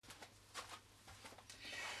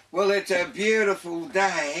Well, it's a beautiful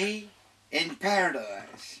day in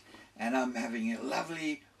paradise, and I'm having a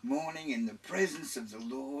lovely morning in the presence of the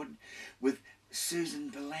Lord with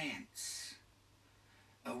Suzanne Ballance,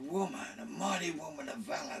 a woman, a mighty woman of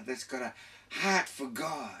valor that's got a heart for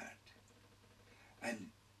God and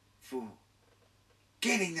for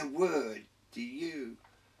getting the word to you,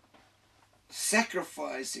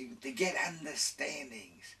 sacrificing to get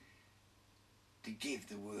understandings to give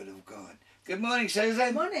the word of God. Good morning,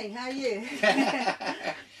 Susan. Morning, how are you?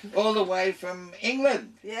 All the way from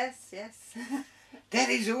England. Yes. That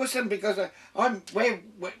is awesome, because I'm where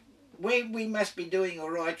we must be doing all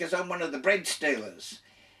right, because I'm one of the bread stealers.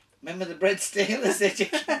 Remember the bread stealers?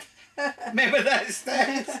 Remember those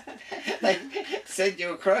days? They sent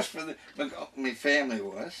you across for my family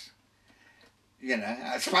was. You know,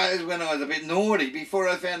 I suppose when I was a bit naughty, before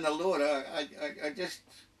I found the Lord, I just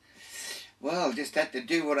had to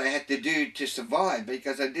do what I had to do to survive,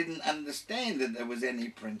 because I didn't understand that there was any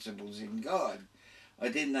principles in God. I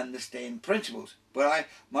didn't understand principles. But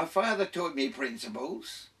my father taught me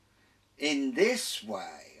principles in this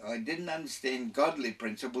way. I didn't understand godly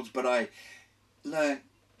principles, but I learned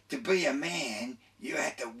to be a man, you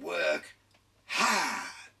had to work hard.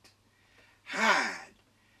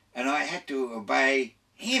 And I had to obey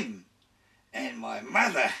him and my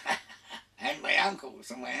mother and my uncles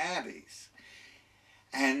and my aunties.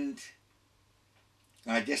 And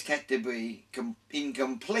I just had to be in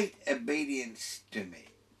complete obedience to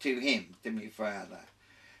him, to my father.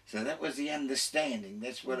 So that was the understanding.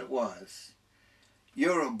 That's what it was.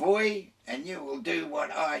 You're a boy and you will do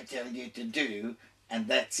what I tell you to do, and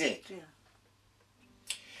that's it. Yeah.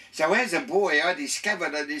 So as a boy, I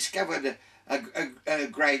discovered a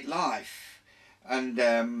great life. And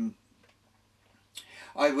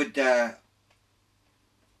I would...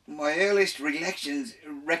 my earliest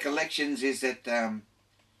recollections is that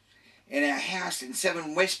in our house in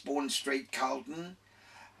 7 Westbourne Street, Carlton,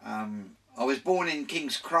 I was born in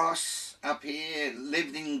King's Cross up here,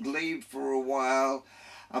 lived in Glebe for a while,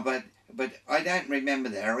 but I don't remember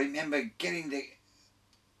that. I remember getting to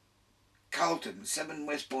Carlton, 7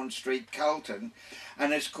 Westbourne Street, Carlton,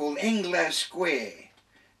 and it's called Anglo Square.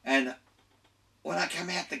 And when I come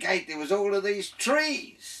out the gate, there was all of these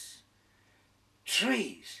trees.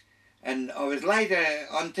 And I was later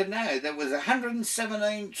on to know there was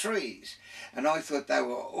 117 trees, and I thought they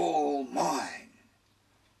were all mine.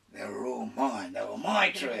 They were all mine. They were my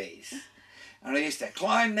trees. And I used to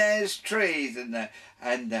climb those trees, and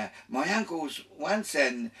my uncles once,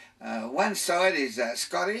 and one side is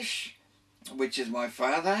Scottish, which is my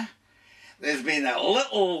father. There's been a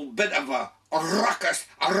little bit of a ruckus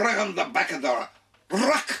around the back of the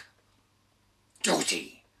rock.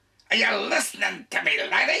 Georgie, are you listening to me,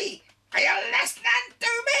 laddie? Are you listening to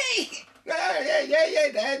me? Oh,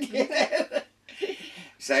 yeah, Dad. Yeah.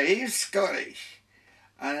 So he's Scottish.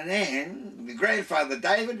 And then my grandfather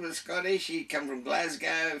David was Scottish. He come from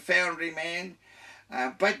Glasgow, foundry man.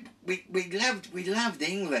 But we loved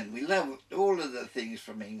England. We loved all of the things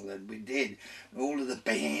from England. We did. All of the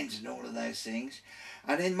bands and all of those things.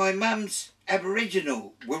 And then my mum's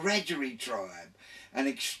Aboriginal, Wiradjuri tribe. An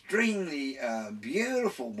extremely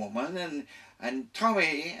beautiful woman, and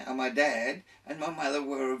Tommy, my dad, and my mother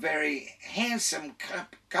were a very handsome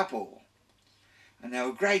couple. And they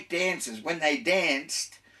were great dancers. When they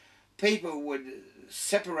danced, people would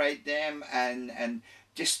separate them and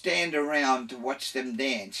just stand around to watch them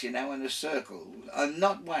dance, you know, in a circle.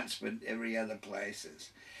 Not once, but every other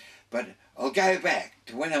places. But I'll go back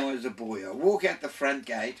to when I was a boy. I walk out the front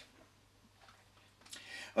gate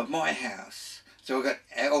of my house. So I got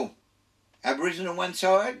Aboriginal one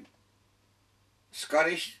side,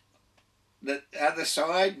 Scottish the other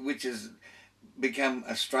side, which has become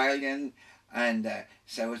Australian, and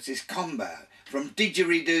so it's this combo from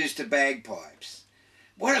didgeridoos to bagpipes.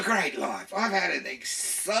 What a great life! I've had an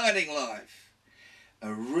exciting life,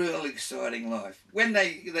 a real exciting life. When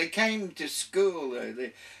they came to school,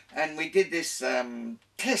 and we did this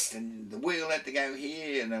test, and the wheel had to go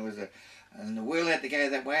here, and and the wheel had to go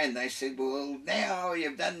that way, and they said, well, now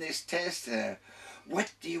you've done this test,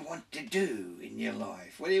 what do you want to do in your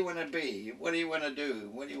life? What do you want to be? What do you want to do?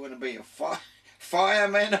 What do you want to be, a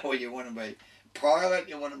fireman, or you want to be pilot?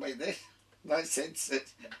 You want to be this? No sense.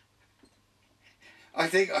 I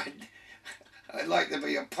think I'd like to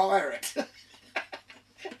be a pirate.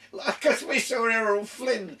 Because we saw Errol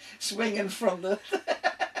Flynn swinging from the...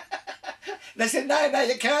 They said, no,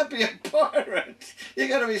 you can't be a pirate. You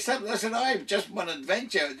got to be something. I said, I just want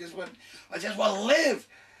adventure. I just want to live.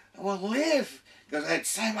 I want to live. Because I had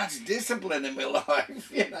so much discipline in my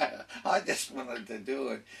life, you know. I just wanted to do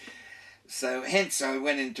it. So hence I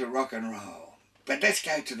went into rock and roll. But let's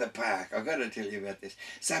go to the park. I've got to tell you about this.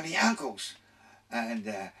 So my uncles, and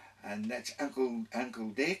that's Uncle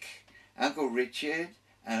Dick, Uncle Richard,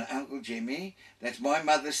 and Uncle Jimmy. That's my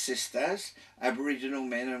mother's sisters, Aboriginal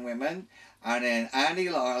men and women, and then Auntie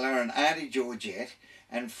Lila and Auntie Georgette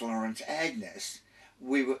and Florence Agnes.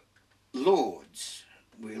 We were lords.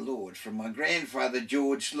 We're lords from my grandfather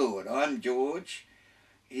George Lord. I'm George.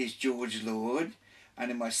 He's George Lord. And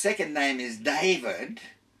then my second name is David,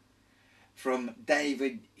 from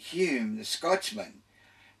David Hume, the Scotsman.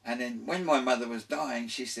 And then when my mother was dying,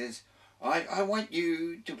 she says, I want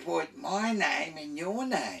you to put my name in your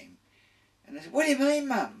name. And I said, what do you mean,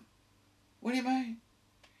 Mum? What do you mean?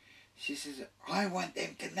 She says, I want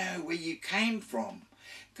them to know where you came from.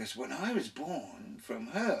 Because when I was born from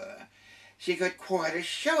her, she got quite a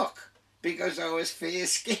shock because I was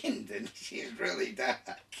fair-skinned and she's really dark.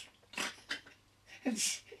 And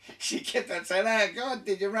she kept on saying, oh, God,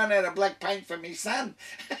 did you run out of black paint for me son?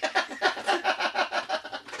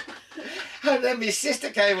 And then my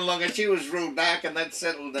sister came along and she was real dark and that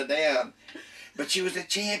settled her down. But she was a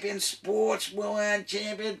champion sportswoman,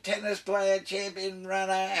 champion tennis player, champion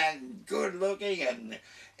runner, and good looking and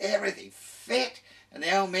everything, fit. And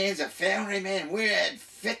the old man's a foundry man. We had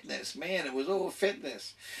fitness, man. It was all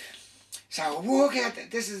fitness. So I walk out.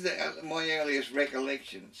 This is my earliest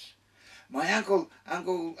recollections. My Uncle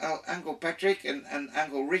Patrick and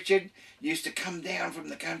Uncle Richard used to come down from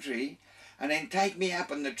the country and then take me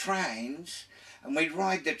up on the trains, and we'd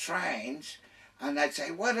ride the trains, and they'd say,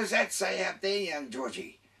 what does that say up there, young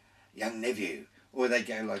Georgie, young nephew? Or they'd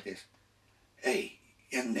go like this, hey,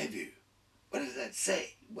 young nephew, what does that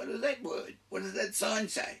say? What is that word? What does that sign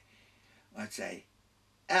say? I'd say,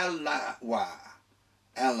 Allah wa,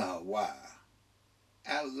 Allah wa,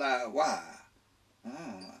 Allah wa.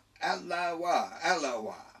 Oh, Allah wa, Allah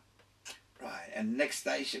wa. Right, and next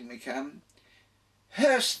station we come,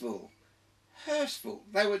 Hurstville.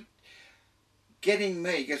 They were getting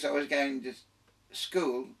me, because I was going to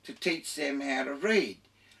school, to teach them how to read.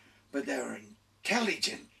 But they were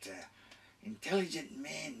intelligent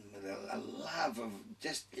men with a love of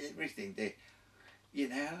just everything. They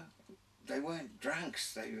weren't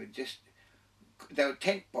drunks. They were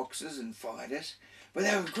tent boxers and fighters, but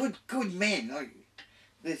they were good men. Like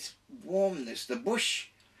this warmness, the bush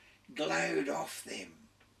glowed off them.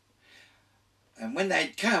 And when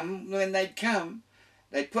they'd come,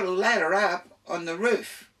 they'd put a ladder up on the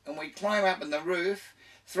roof, and we'd climb up on the roof,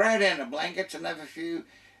 throw down the blankets and have a few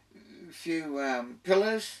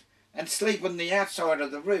pillars, and sleep on the outside of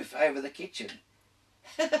the roof over the kitchen.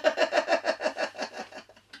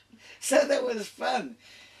 So that was fun.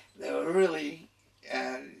 They were really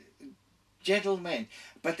gentlemen,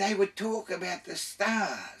 but they would talk about the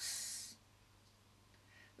stars.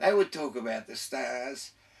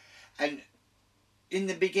 And in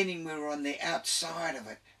the beginning we were on the outside of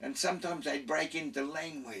it, and sometimes they'd break into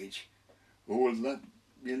language.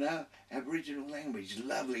 Aboriginal language,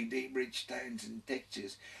 lovely deep rich tones and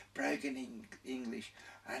textures, broken English.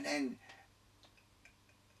 And then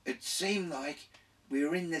it seemed like we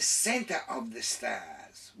were in the centre of the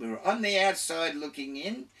stars. We were on the outside looking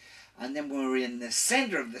in, and then we were in the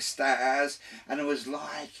centre of the stars, and it was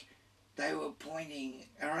like they were pointing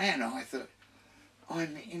around. I thought,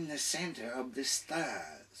 I'm in the centre of the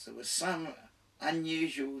stars. There was some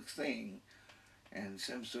unusual thing and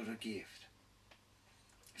some sort of gift.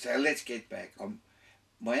 So let's get back.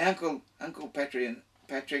 My Uncle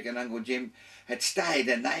Patrick and Uncle Jim had stayed,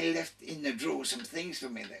 and they left in the drawer some things for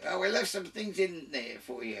me. We left some things in there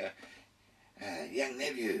for you, young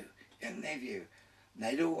nephew. And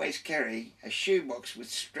they'd always carry a shoebox with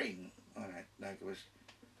string on it, like it was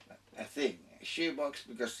a thing. A shoebox,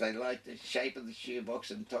 because they liked the shape of the shoebox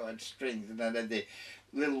and tied strings, and they had their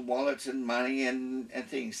little wallets and money and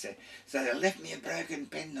things. So they left me a broken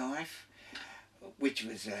penknife, which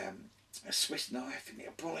was a Swiss knife, and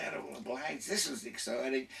you pull out all the blades. This was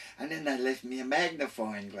exciting. And then they left me a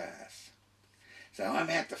magnifying glass. So I'm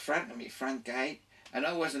out the front of my front gate, and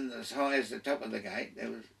I wasn't as high as the top of the gate. There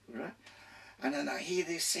was, right? And then I hear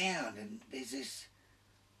this sound, and there's this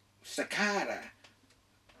cicada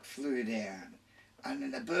flew down, and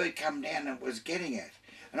then the bird come down and was getting it.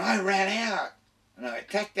 And I ran out, and I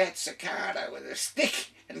attacked that cicada with a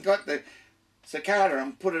stick and got the cicada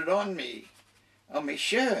and put it on me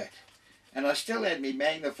shirt. And I still had my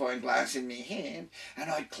magnifying glass in my hand,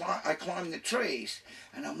 and I climbed the trees,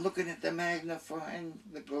 and I'm looking at the magnifying,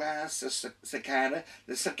 the glass, the cicada.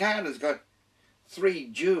 The cicada's got 3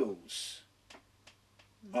 jewels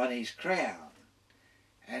on his crown,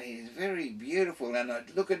 and he's very beautiful. And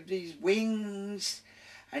I'd look at these wings,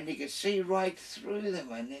 and you could see right through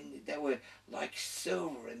them, and then they were like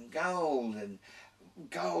silver and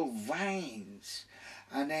gold veins.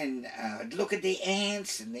 And then I'd look at the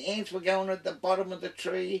ants, and the ants were going at the bottom of the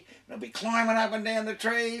tree, and I'd be climbing up and down the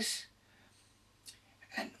trees,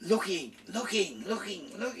 and looking.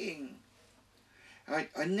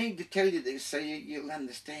 I need to tell you this so you'll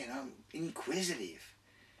understand. I'm inquisitive.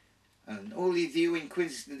 And all of you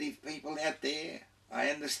inquisitive people out there, I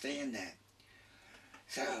understand that.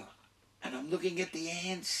 So, and I'm looking at the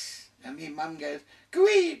ants, and my mum goes,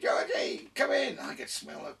 "Koori, Georgie, come in." I could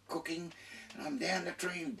smell her cooking, and I'm down the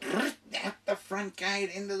tree, out the front gate,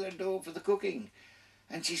 into the door for the cooking.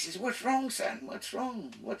 And she says, "What's wrong, son? What's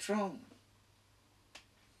wrong? What's wrong?"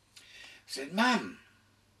 I said, "Mum,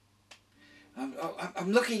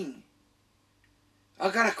 I'm looking.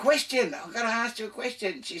 I've got a question. I've got to ask you a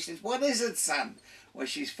question." She says, "What is it, son?" Well,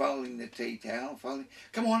 she's folding the tea towel.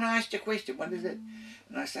 "Come on, ask your question. What is it?"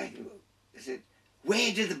 And I said,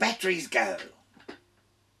 "Where do the batteries go?"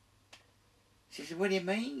 She said, "What do you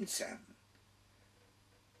mean, son?"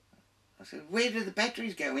 I said, "Where do the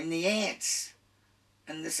batteries go? In the ants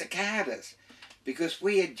and the cicadas." Because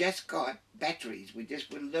we had just got batteries. We just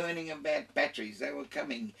were learning about batteries. They were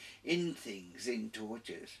coming in things, in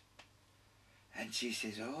torches. And she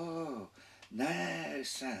says, "Oh, no,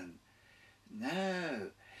 son,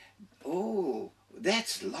 no. Oh,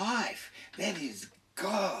 that's life. That is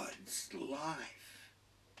God's life.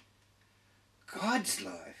 God's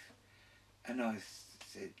life." And I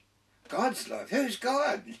said, "God's life? Who's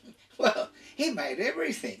God?" Well, he made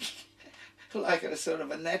everything. Like a sort of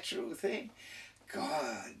a natural thing.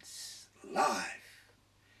 God's life.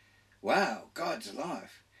 Wow, God's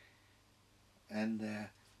life. And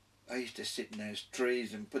I used to sit in those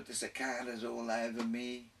trees and put the cicadas all over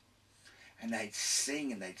me. And they'd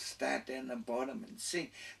sing, and they'd start down the bottom and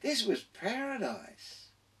sing. This was paradise.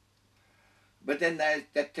 But then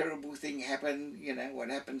that terrible thing happened, you know, what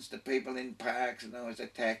happens to people in parks, and I was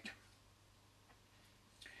attacked.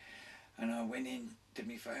 And I went in to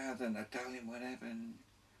my father and I told him what happened.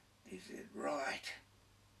 He said, "Right."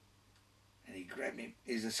 And he grabbed me,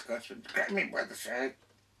 he's a Scotsman, grabbed me by the throat.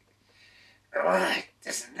 "Right,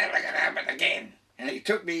 this is never going to happen again." And he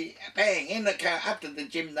took me, bang, in the car up to the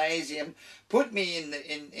gymnasium, put me in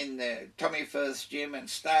the Tommy Firth's gym and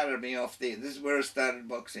started me off there. This is where I started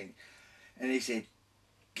boxing. And he said,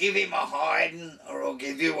 "Give him a hiding or I'll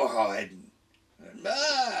give you a hiding."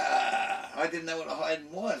 I didn't know what a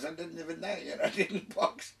hiding was. I didn't even know yet. I didn't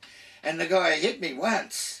box. And the guy hit me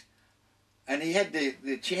once. And he had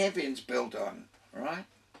the champion's belt on, right?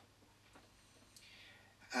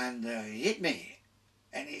 And he hit me.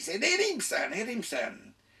 And he said, hit him,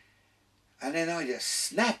 son. And then I just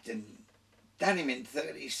snapped and done him in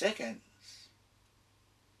 30 seconds.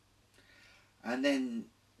 And then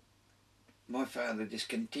my father just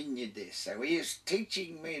continued this. So he was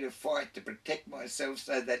teaching me to fight to protect myself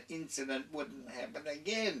so that incident wouldn't happen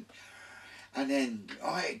again. And then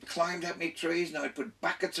I climbed up my trees and I'd put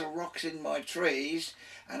buckets of rocks in my trees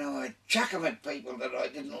and I'd chuck them at people that I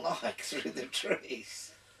didn't like through the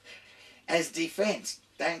trees. As defence,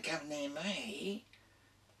 don't come near me,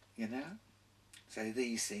 you know. So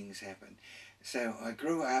these things happen. So I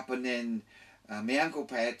grew up, and then my Uncle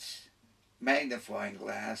Pat's magnifying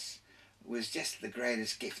glass was just the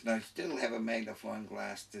greatest gift. And I still have a magnifying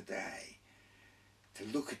glass today to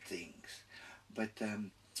look at things. But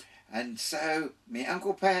and so my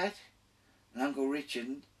Uncle Pat and Uncle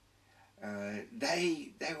Richard,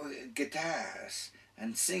 they were guitarists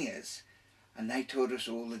and singers, and they taught us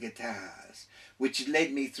all the guitars, which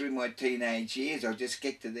led me through my teenage years. I'll just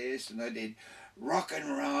get to this, and I did rock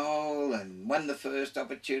and roll and won the first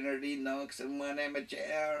opportunity knocks and won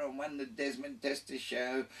amateur and won the Desmond Tester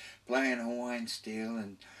show playing Hawaiian steel,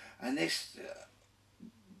 and this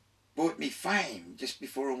brought me fame just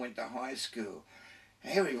before I went to high school.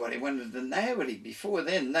 Everybody wanted to know me. Before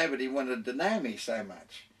then, nobody wanted to know me so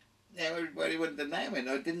much. Now everybody wanted to know me, and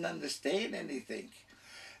I didn't understand anything.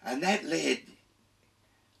 And that led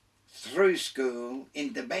through school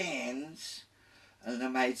into bands, and I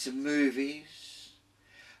made some movies.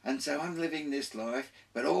 And so I'm living this life,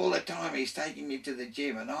 but all the time he's taking me to the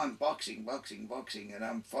gym, and I'm boxing, and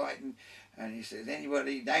I'm fighting. And he says,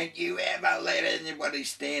 "Don't you ever let anybody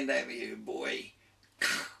stand over you, boy."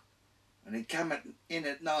 And he'd come in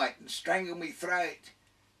at night and strangle me throat,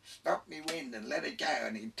 stop me wind and let it go,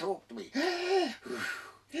 and he'd talk to me.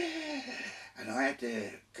 And I had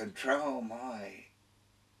to control my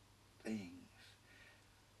things.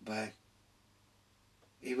 But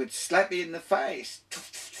he would slap me in the face.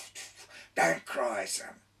 "Don't cry,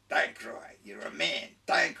 son. Don't cry. You're a man.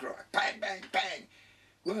 Don't cry." Bang, bang, bang.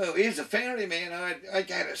 Well, here's a ferryman. I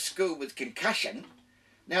go to school with Concussion.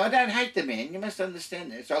 Now, I don't hate the man. You must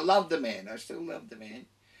understand this. I love the man. I still love the man.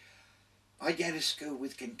 I go to school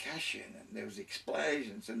with Concussion, and there was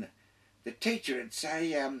explosions, and the teacher would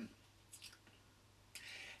say, are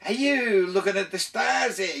you looking at the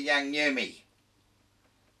stars there, young Yumi?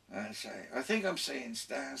 I say, I think I'm seeing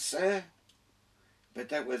stars, sir. But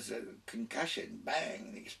that was a concussion, bang,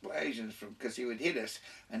 and explosions from, because he would hit us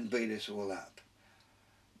and beat us all up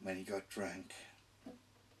when he got drunk.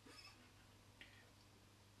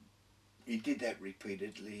 He did that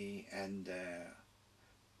repeatedly, and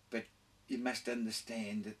but you must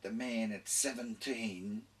understand that the man at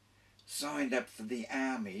 17 signed up for the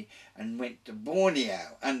army and went to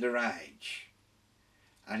Borneo underage.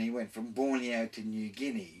 And he went from Borneo to New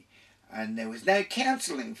Guinea. And there was no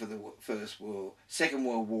counselling for the Second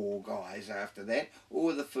World War guys after that,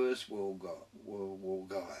 or the First World War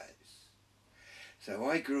guys. So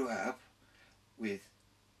I grew up with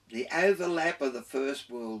the overlap of the First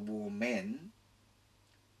World War men,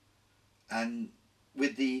 and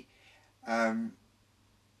with the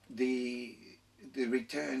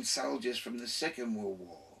returned soldiers from the Second World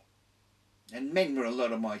War. And men were a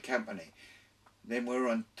lot of my company. Then we were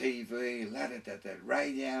on TV, that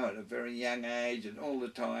radio at a very young age, and all the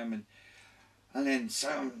time, and then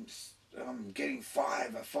I'm getting a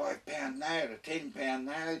 £5 note, a £10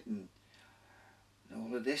 note, and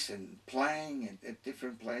all of this, and playing at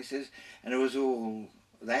different places, and it was all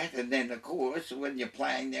that. And then of course when you're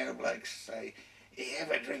playing, there blokes say, "Here, have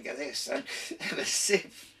a drink of this, son." Have a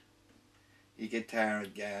sip. Your guitar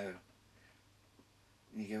would go,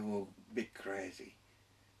 you go all a bit crazy.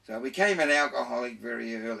 So I became an alcoholic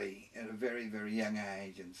very early, at a very, very young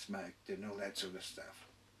age, and smoked and all that sort of stuff.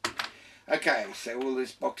 Okay, so all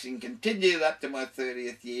this boxing continued up to my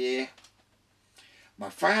 30th year. My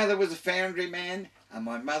father was a foundry man, and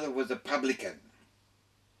my mother was a publican.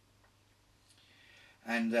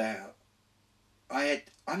 And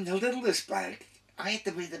I'm the littlest bloke. I had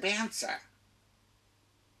to be the bouncer.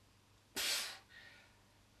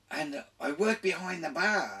 And I worked behind the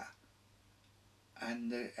bar.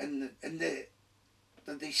 And the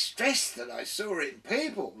distress that I saw in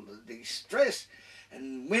people, the distress,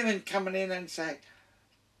 and women coming in and say,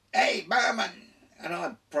 "Hey, barman," and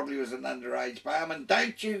I probably was an underage barman,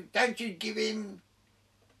 don't you give him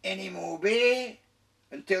any more beer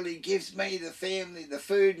until he gives me the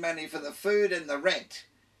food money for the food and the rent."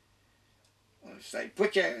 I say,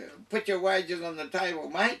 put your wages on the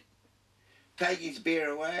table, mate. Take his beer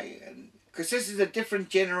away, and because this is a different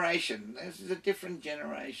generation. This is a different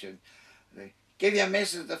generation. They give your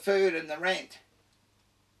missus the food and the rent.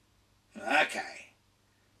 Okay.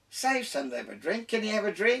 Save some of a drink. Can you have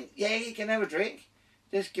a drink? Yeah, you can have a drink.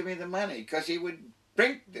 Just give me the money, because he would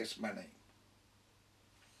drink this money.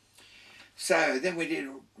 So then we did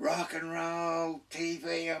rock and roll,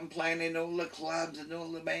 TV. I'm playing in all the clubs and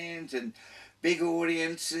all the bands and big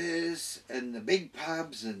audiences and the big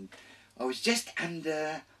pubs, and I was just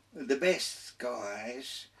under the best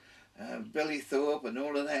guys, Billy Thorpe and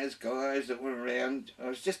all of those guys that were around. I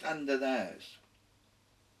was just under those.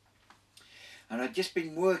 And I'd just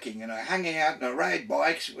been working, and I hung out and I rode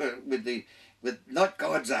bikes with not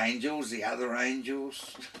God's angels, the other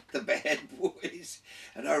angels, the bad boys.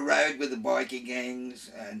 And I rode with the bikie gangs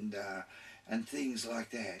and things like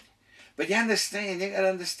that. But you got to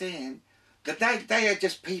understand that they are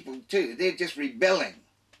just people too. They're just rebelling.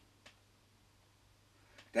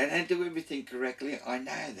 They don't do everything correctly, I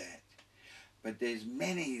know that. But there's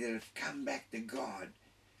many that have come back to God,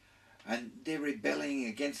 and they're rebelling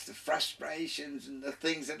against the frustrations and the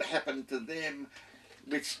things that happened to them,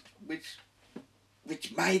 which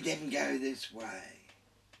made them go this way.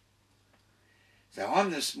 So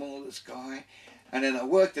I'm the smallest guy, and then I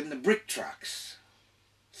worked in the brick trucks.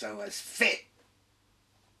 So I was fit,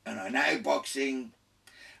 and I know boxing.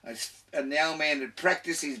 And the old man would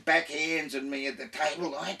practice his backhands on me at the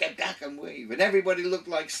table. I had to duck and weave. And everybody looked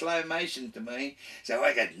like slow motion to me, so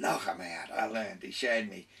I could knock them out. I learned. He showed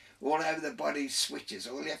me. All over the body switches.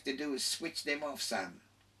 All you have to do is switch them off, son.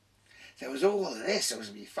 So it was all of this. It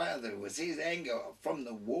was my father. It was his anger from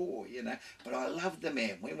the war, you know. But I loved the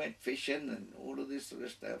man. We went fishing and all of this sort of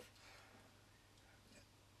stuff.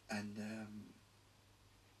 And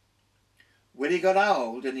when he got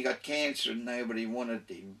old and he got cancer and nobody wanted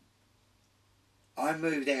him, I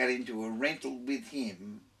moved out into a rental with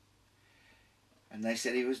him, and they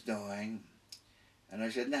said he was dying. And I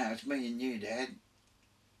said, "No, it's me and you, Dad."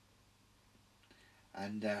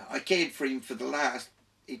 And I cared for him for the last...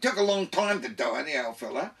 He took a long time to die, the old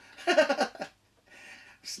fella.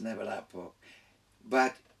 Snap it up, Paul.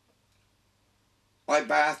 But I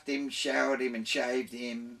bathed him, showered him and shaved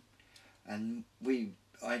him, and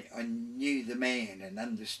I knew the man and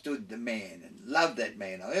understood the man and loved that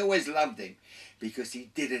man. I always loved him because he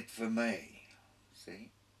did it for me. See?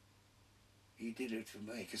 He did it for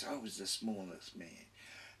me because I was the smallest man.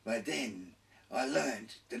 But then I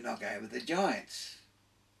learned to knock over the giants.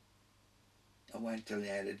 I won't tell you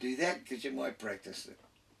how to do that because you might practice it.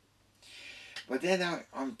 But then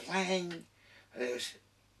I'm playing, there's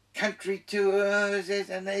country tours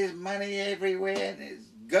and there's money everywhere and there's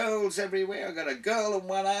girls everywhere. I've got a girl in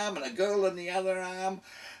one arm and a girl in the other arm,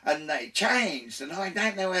 and they changed, and I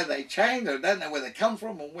don't know how they changed. I don't know where they come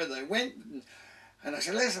from or where they went. And I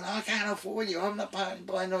said, listen, I can't afford you. I'm not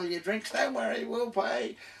buying all your drinks. Don't worry, we'll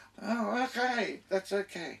pay. Oh, okay, that's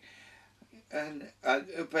okay. And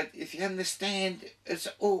but if you understand, it's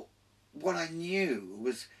all what I knew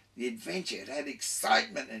was the adventure. It had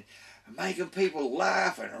excitement and making people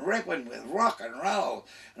laugh and ripping with rock and roll.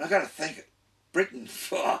 And I got to think, Britain,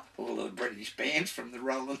 for all the British bands from the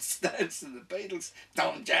Rolling Stones and the Beatles,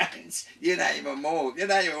 Tom Jones, you name them all. You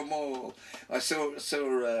name them all. I saw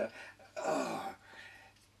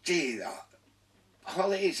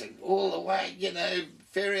Hollies and all the way, you know,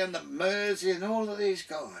 Ferry on the Mersey and all of these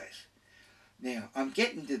guys. Now, I'm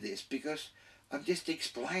getting to this because I'm just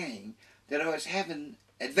explaining that I was having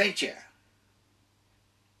adventure,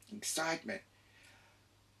 excitement,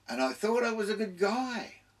 and I thought I was a good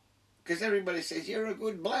guy because everybody says, you're a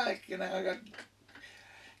good bloke, you know,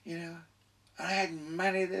 I had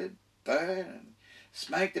money to burn and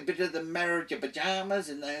smoked a bit of the Marriage of Pyjamas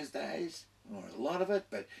in those days, or a lot of it,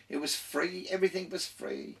 but it was free, everything was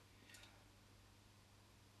free.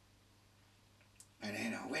 And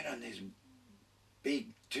then I went on this big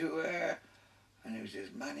tour, and it was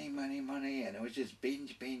just money, and it was just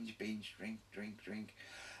binge, drink.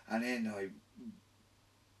 And then I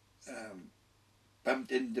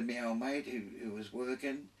bumped into my old mate who was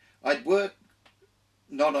working. I'd work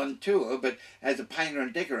not on tour, but as a painter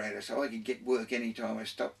and decorator, so I could get work any time I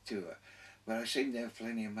stopped tour. But I seemed to have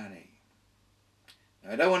plenty of money.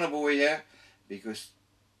 Now, I don't want to bore you, because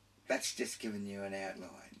that's just giving you an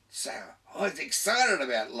outline. So, I was excited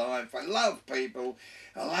about life. I love people.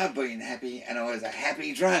 I love being happy, and I was a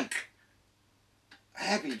happy drunk. A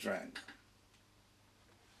happy drunk.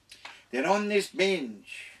 Then on this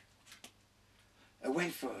binge, I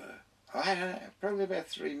went for, I don't know, probably about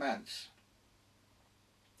 3 months.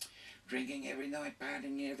 Drinking every night,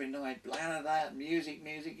 partying every night, blah, music,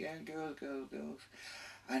 yeah, girls.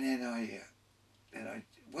 And then I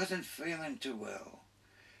wasn't feeling too well.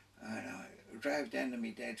 And I drove down to my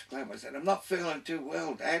dad's club. I said, I'm not feeling too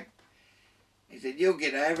well, Dad. He said, you'll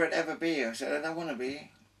get over it, have a beer. I said, I don't want a beer.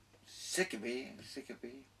 Sick of beer.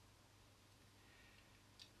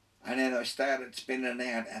 And then I started spinning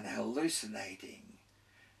out and hallucinating.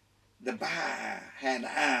 The bar had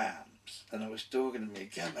arms, and I was talking to me,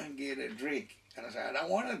 come and get a drink. And I said, I don't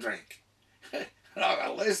want a drink. And I'm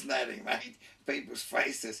hallucinating, mate. People's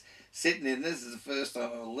faces sitting in. This is the first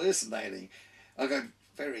time I'm hallucinating. I got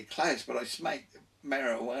very close, but I smoked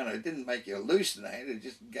marijuana. It didn't make you hallucinate. It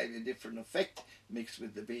just gave you a different effect mixed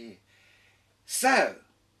with the beer. So,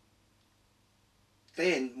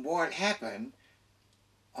 then what happened,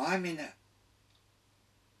 I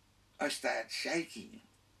start shaking.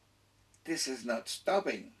 This is not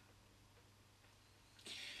stopping.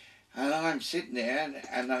 And I'm sitting there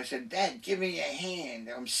and I said, Dad, give me your hand.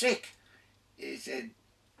 I'm sick. He said,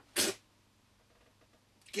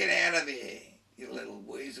 get out of here, you little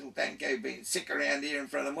weasel. Don't go being sick around here in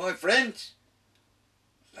front of my friends.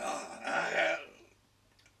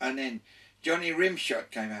 And then Johnny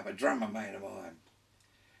Rimshot came up, a drummer mate of mine.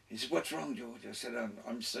 He said, what's wrong, George? I said,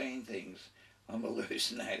 I'm seeing things. I'm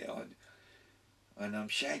hallucinating. And I'm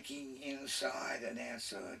shaking inside and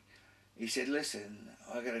outside. He said, listen,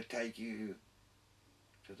 I got to take you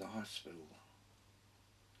to the hospital.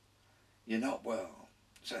 You're not well.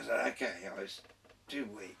 So I said, okay. I was too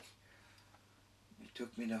weak. He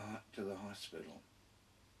took me to the hospital.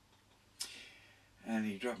 And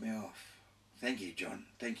he dropped me off. Thank you, John.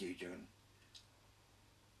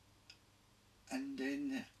 And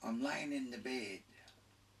then I'm laying in the bed.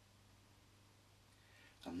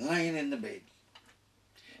 And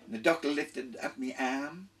the doctor lifted up my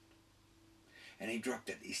arm and he dropped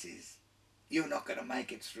it. He says, you're not going to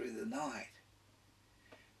make it through the night.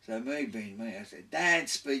 So me being me, I said, don't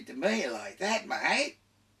speak to me like that, mate.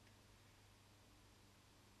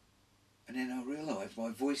 And then I realised my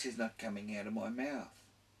voice is not coming out of my mouth.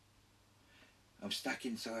 I'm stuck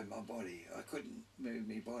inside my body. I couldn't move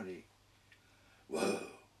my body. Whoa.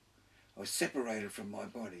 I was separated from my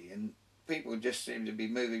body and people just seemed to be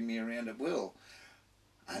moving me around at will.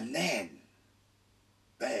 And then,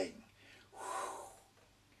 bang,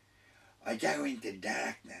 I go into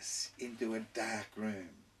darkness, into a dark room.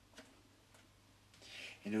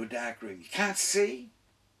 Into a dark room. You can't see.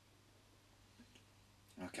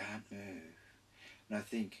 I can't move. And I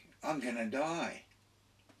think, I'm going to die.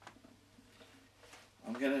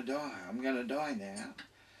 I'm going to die. I'm going to die now.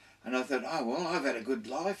 And I thought, oh, well, I've had a good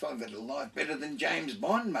life. I've had a life better than James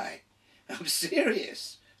Bond, mate. I'm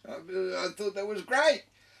serious. I thought that was great.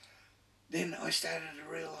 Then I started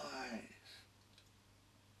to realise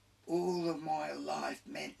all of my life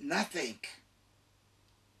meant nothing.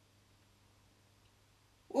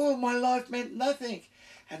 All my life meant nothing.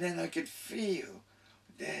 And then I could feel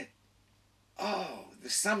that, oh, the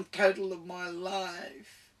sum total of my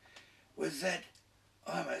life was that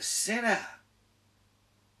I'm a sinner.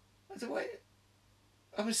 I thought, wait,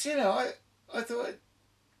 I'm a sinner. I thought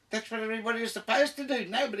that's what everybody was supposed to do.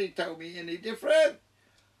 Nobody told me any different.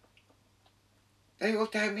 They all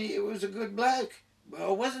told me it was a good bloke. Well,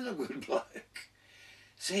 I wasn't a good bloke.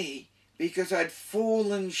 See, because I'd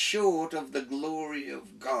fallen short of the glory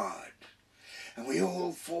of God. And we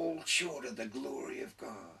all fall short of the glory of God.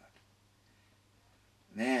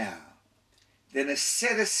 Now, then a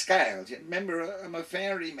set of scales. Remember, I'm a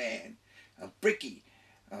foury man, a brickie.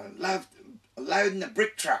 I loved loading the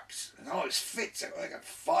brick trucks. And I was fit, so I could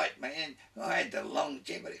fight, man. I had the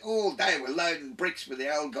longevity. All day we're loading bricks with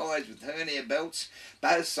the old guys with hernia belts,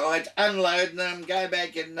 both sides, unloading them, go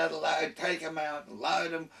back, get another load, take them out, and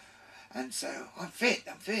load them. And so I'm fit.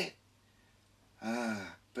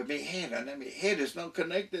 But my head, I know my head is not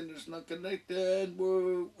connected,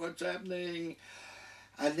 Whoa, what's happening?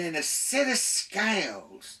 And then a set of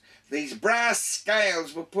scales, these brass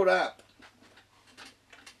scales were put up.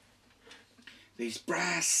 These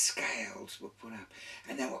brass scales were put up,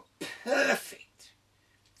 and they were perfect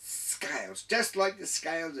scales, just like the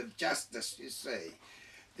scales of justice, you see,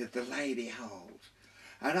 that the lady holds.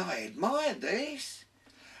 And I admired these.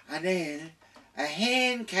 And then a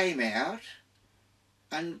hand came out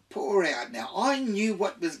and poured out. Now, I knew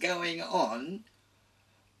what was going on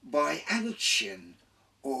by unction,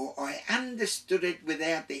 or I understood it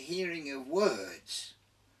without the hearing of words,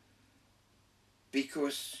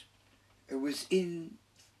 because it was in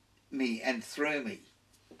me and through me.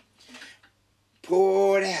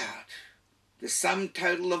 Poured out the sum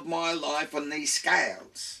total of my life on these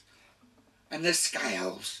scales. And the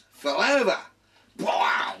scales fell over.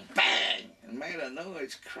 Wow, bang, and made a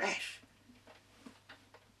noise, crash.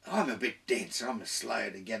 I'm a bit dense, I'm slow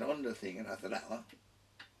to get on the thing, and I thought, oh,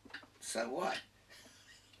 so what?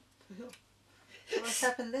 What's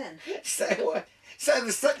happened then? So what? So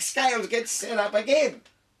the scales get set up again.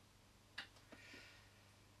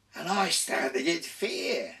 And I started to get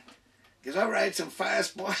fear, because I rode some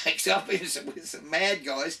fast bikes up with some mad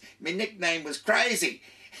guys. My nickname was Crazy.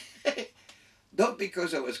 Not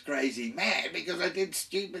because I was crazy mad, because I did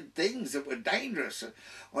stupid things that were dangerous.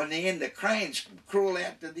 On the end of cranes, crawl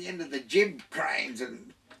out to the end of the jib cranes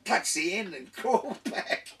and touch the end and crawl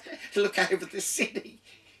back to look over the city.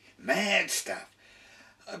 Mad stuff.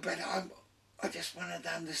 But I just wanted to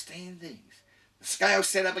understand things. The scale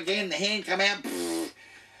set up again, the hand come out,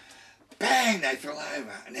 bang, they fell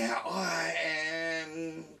over. Now I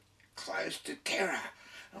am close to terror.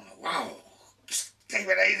 I'm like, wow. Keep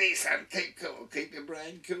it easy, son. Keep cool. Keep your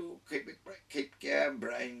brain cool. Keep your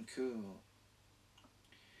brain cool.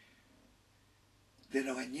 Then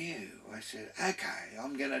I knew. I said, okay,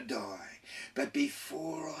 I'm going to die. But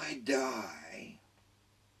before I die,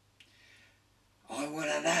 I want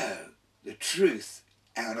to know the truth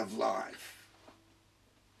out of life.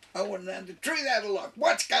 I want to know the truth out of life.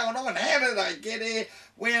 What's going on? How did I get here?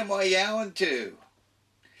 Where am I going to?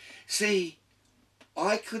 See,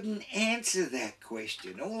 I couldn't answer that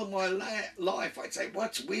question. All of my life I'd say,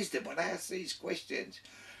 what's wisdom? I'd ask these questions.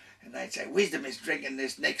 And they'd say, wisdom is drinking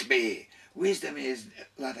this next beer. Wisdom is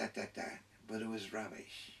la da da da. But it was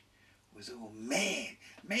rubbish. It was all man.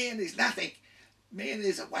 Man is nothing. Man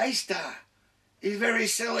is a waster. He's very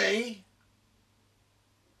silly.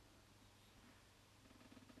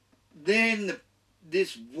 Then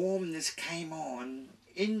this warmness came on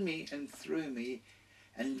in me and through me,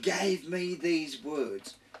 and gave me these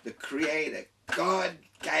words. The Creator, God,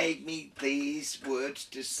 gave me these words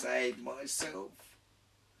to save myself.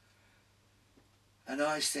 And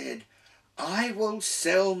I said, I will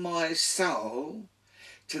sell my soul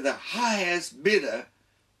to the highest bidder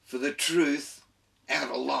for the truth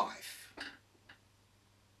out of life.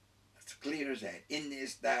 That's clear as that, in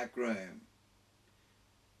this dark room.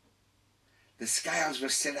 The scales were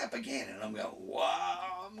set up again, and I'm going,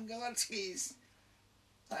 wow, I'm going skis.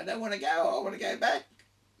 I don't want to go, I want to go back.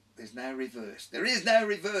 There's no reverse. There is no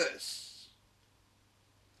reverse.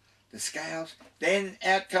 The scales, then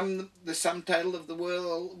out come the sum total of the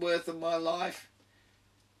worth of my life.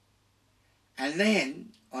 And then,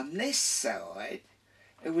 on this side,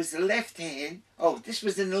 it was the left hand. Oh, this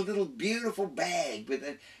was in a little beautiful bag with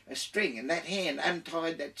a string, and that hand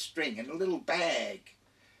untied that string in a little bag,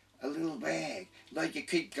 like you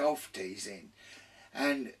keep golf tees in.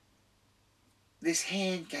 And this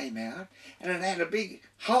hand came out, and it had a big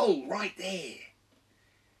hole right there,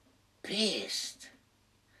 pierced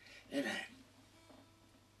in it.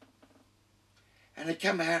 And it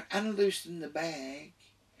come out, unloosed in the bag,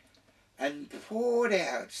 and poured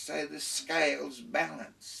out so the scales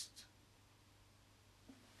balanced.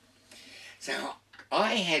 So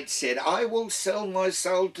I had said, I will sell my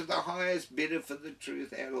soul to the highest bidder for the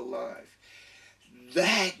truth out of life.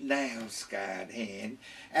 That nail-scarred hand,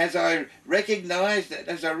 as I recognised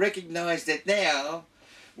it now,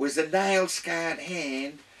 was the nail-scarred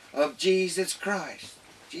hand of Jesus Christ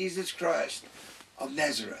of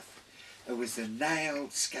Nazareth. It was the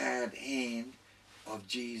nail-scarred hand of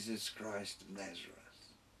Jesus Christ of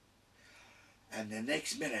Nazareth. And the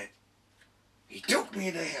next minute, he took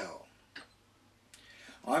me to hell.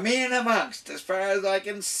 I'm in amongst, as far as I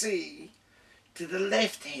can see, to the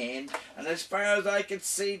left hand, and as far as I could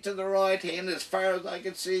see to the right hand, as far as I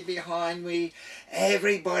could see behind me,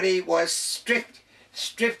 everybody was stripped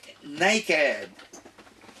naked.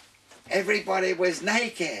 Everybody was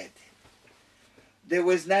naked. There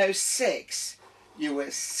was no sex. You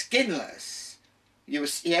were skinless. You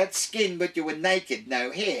had skin, but you were naked,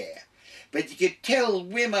 no hair. But you could tell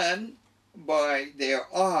women by their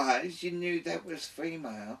eyes, you knew that was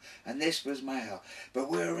female and this was male. But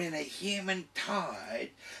we were in a human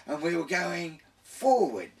tide and we were going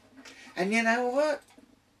forward. And you know what?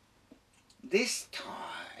 This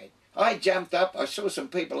tide, I jumped up, I saw some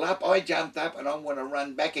people up, I jumped up and I want to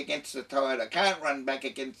run back against the tide. I can't run back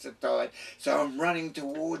against the tide, so I'm running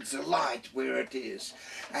towards the light where it is.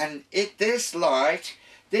 And this light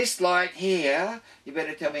here, you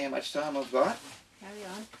better tell me how much time I've got. Carry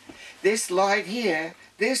on. This light here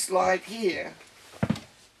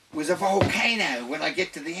was a volcano when I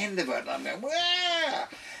get to the end of it. I'm going, wow!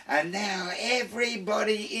 And now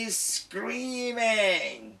everybody is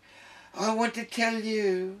screaming. I want to tell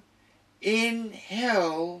you, in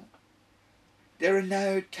hell, there are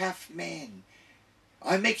no tough men.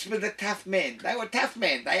 I mixed with the tough men. They were tough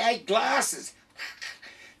men. They ate glasses.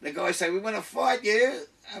 The guy say, we want to fight you.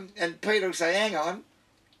 And Peter will say, hang on.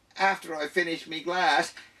 After I finish me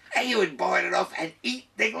glass, and you would bite it off and eat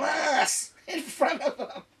the glass in front of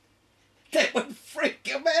them. That would freak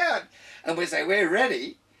them out. And we say, we're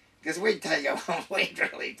ready, because we'd take them on. We'd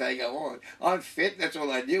really take them on. I'm fit, that's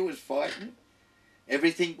all I knew was fighting.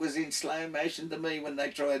 Everything was in slow motion to me when they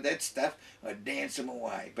tried that stuff. I'd dance them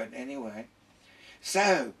away. But anyway,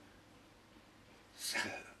 so,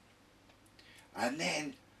 and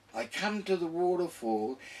then I come to the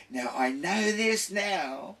waterfall. Now, I know this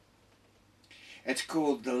now. It's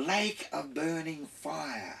called the Lake of Burning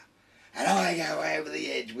Fire. And I go over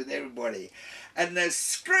the edge with everybody. And the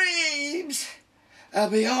screams are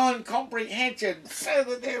beyond comprehension, so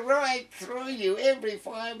that they're right through you, every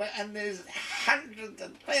fibre, and there's hundreds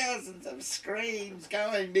and thousands of screams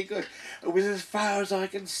going, because it was as far as I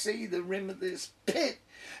could see the rim of this pit,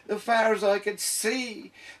 as far as I could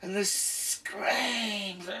see, and the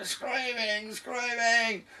screams, the screaming.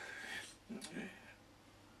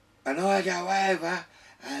 And I go over,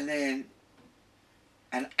 and then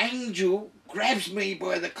an angel grabs me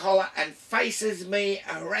by the collar and faces me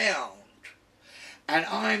around. And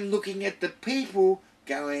I'm looking at the people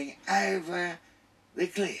going over the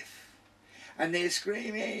cliff. And they're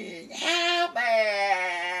screaming, help me!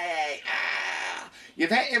 Ah!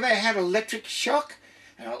 You've ever had electric shock?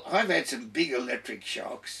 I've had some big electric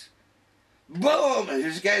shocks. Boom! It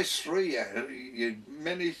just goes through you. You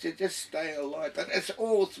manage to just stay alive. But it's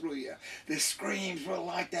all through you. The screams were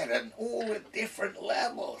like that, and all at different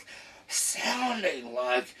levels, sounding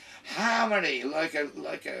like harmony, like a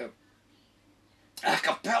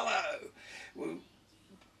cappella.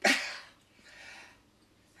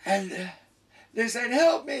 And they said,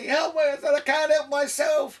 help me. I thought, I can't help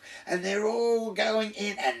myself. And they're all going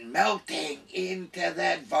in and melting into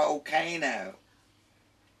that volcano.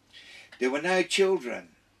 There were no children.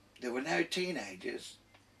 There were no teenagers.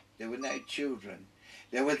 There were no children.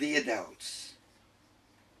 There were the adults.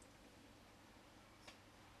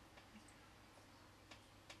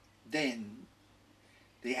 Then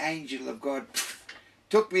the angel of God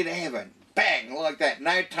took me to heaven. Bang, like that.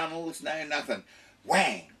 No tunnels, no nothing.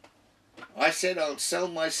 Whang. I said I'll sell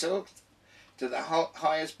myself to the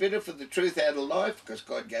highest bidder for the truth out of life, because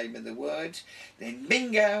God gave me the words, then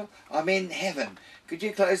bingo, I'm in heaven. Could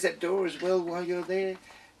you close that door as well while you're there?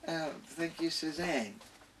 Thank you, Suzanne.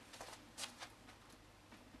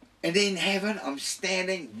 And in heaven, I'm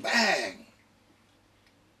standing, bang!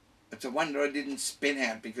 It's a wonder I didn't spin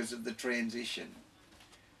out because of the transition.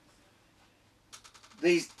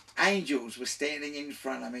 These angels were standing in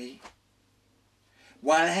front of me.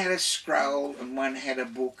 One had a scroll and one had a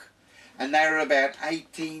book, and they were about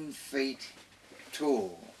 18 feet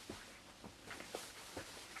tall.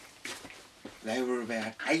 They were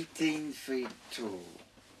about 18 feet tall.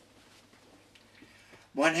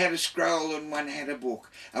 One had a scroll and one had a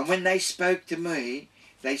book. And when they spoke to me,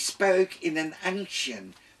 they spoke in an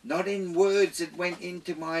unction, not in words that went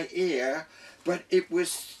into my ear, but it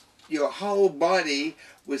was your whole body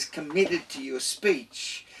was committed to your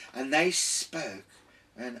speech. And they spoke,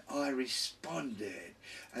 and I responded,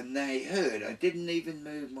 and they heard. I didn't even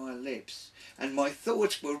move my lips. And my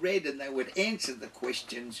thoughts were read, and they would answer the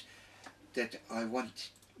questions that I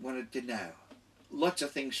wanted to know. Lots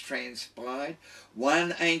of things transpired.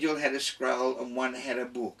 One angel had a scroll and one had a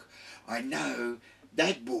book. I know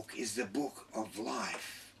that book is the book of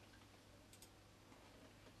life.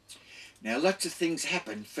 Now lots of things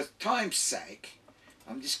happened. For time's sake,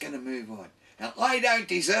 I'm just going to move on. Now I don't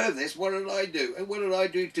deserve this. What did I do? And what did I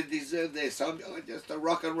do to deserve this? I'm just a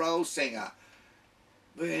rock and roll singer.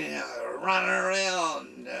 Been running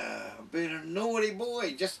around, being a naughty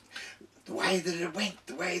boy, just the way that it went,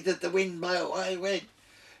 the way that the wind blew, away it went,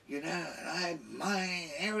 you know, and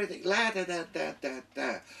my everything, la da da da da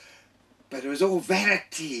da. But it was all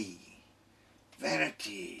vanity,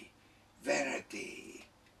 vanity, vanity.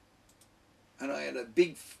 And I had a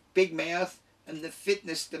big mouth and the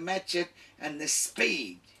fitness to match it and the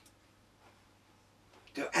speed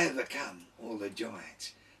to overcome all the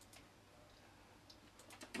giants.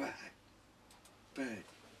 But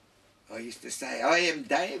I used to say, I am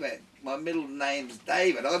David. My middle name's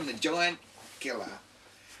David. I'm the giant killer.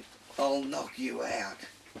 I'll knock you out.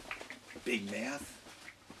 Big mouth.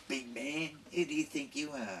 Big man. Who do you think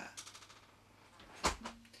you are?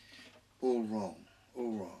 All wrong.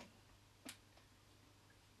 All wrong.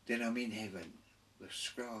 Then I'm in heaven. The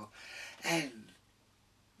scroll. And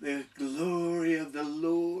the glory of the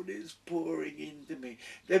Lord is pouring into me.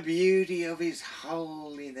 The beauty of His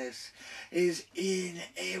holiness is in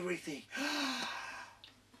everything.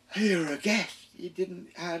 You're aghast. You didn't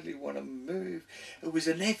hardly want to move. It was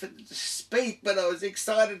an effort to speak, but I was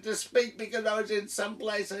excited to speak because I was in some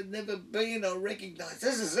place I'd never been or recognised.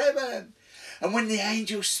 This is heaven. And when the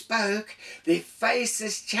angels spoke, their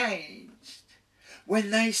faces changed. When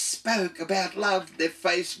they spoke about love, their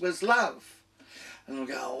face was love. And I'll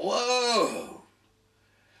go, whoa.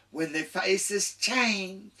 When their faces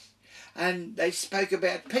changed and they spoke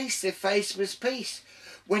about peace, their face was peace.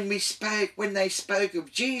 When they spoke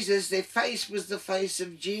of Jesus, their face was the face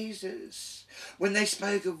of Jesus. When they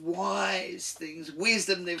spoke of wise things,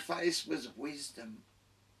 wisdom, their face was wisdom.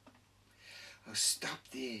 I'll stop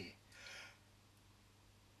there.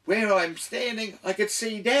 Where I'm standing, I could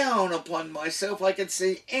see down upon myself. I could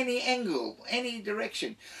see any angle, any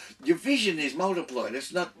direction. Your vision is multiplied.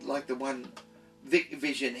 It's not like the one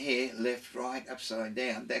vision here, left, right, upside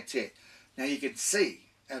down. That's it. Now you can see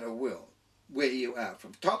at a will where you are.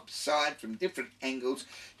 From top, side, from different angles.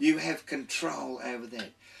 You have control over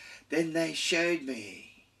that. Then they showed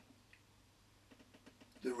me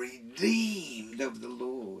the redeemed of the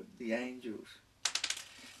Lord, the angels.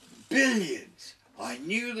 Billions. I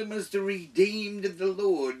knew them as the redeemed of the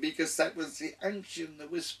Lord because that was the unction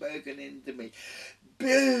that was spoken into me.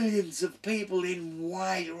 Billions of people in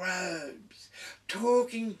white robes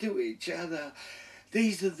talking to each other.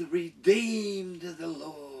 These are the redeemed of the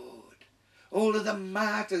Lord. All of the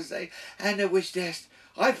martyrs, and it was just,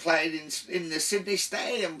 I played in the Sydney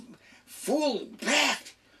Stadium, full,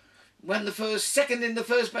 packed. Won the second in the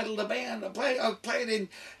first battle of the band. I played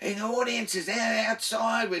in audiences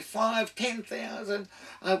outside with 5,000-10,000,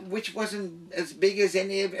 which wasn't as big as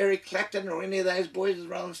any of Eric Clapton or any of those boys at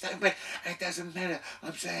Rolling Stone, but it doesn't matter.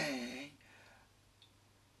 I'm saying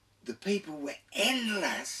the people were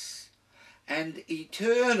endless and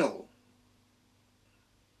eternal.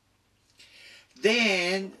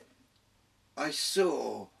 Then I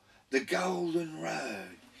saw the golden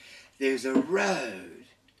road. There's a road.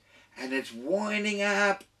 And it's winding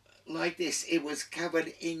up like this. It was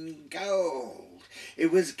covered in gold.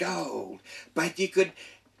 It was gold. But you could,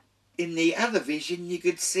 in the other vision, you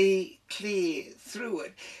could see clear through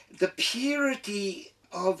it. The purity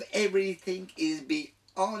of everything is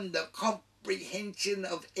beyond the comprehension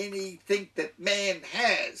of anything that man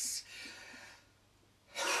has.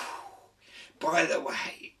 by the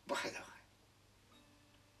way,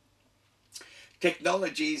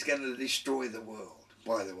 technology is going to destroy the world,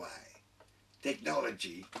 by the way.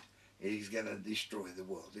 Technology is going to destroy the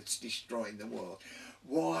world. It's destroying the world.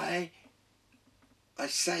 Why I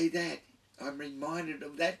say that? I'm reminded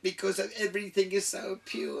of that because everything is so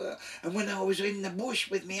pure. And when I was in the bush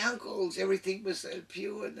with my uncles, everything was so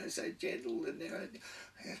pure and they're so gentle, and they're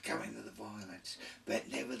coming to the violence.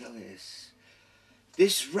 But nevertheless,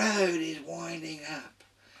 this road is winding up.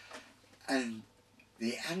 And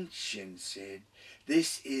the ancient said,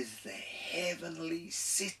 this is the heavenly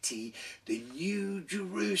city, the new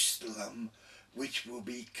Jerusalem, which will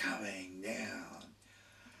be coming down.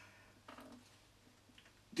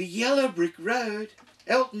 The yellow brick road.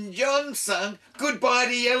 Elton John sung Goodbye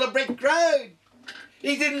to Yellow Brick Road.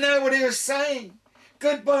 He didn't know what he was saying.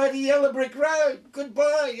 Goodbye to Yellow Brick Road.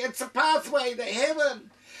 Goodbye. It's a pathway to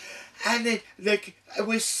heaven. And it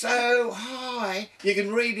was so high. You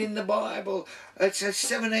can read in the Bible. It's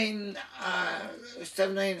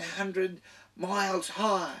 1700 miles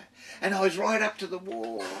high. And I was right up to the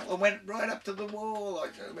wall. I went right up to the wall.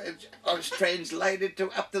 I was translated to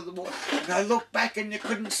up to the wall. And I looked back and you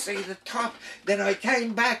couldn't see the top. Then I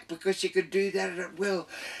came back because you could do that at will.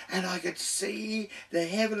 And I could see the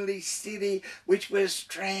heavenly city, which was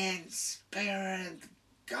transparent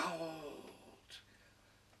gold.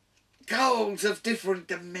 Golds of different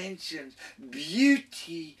dimensions.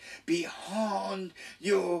 Beauty beyond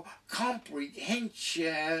your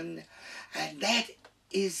comprehension. And that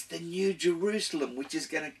is the new Jerusalem, which is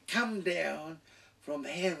going to come down from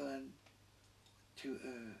heaven to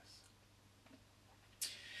earth.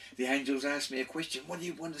 The angels asked me a question, what do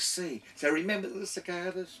you want to see? So remember the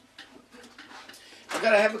cicadas? I've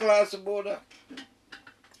got to have a glass of water.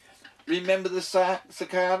 Remember the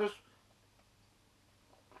cicadas?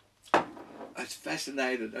 I was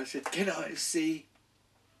fascinated. I said, can I see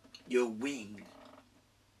your wings?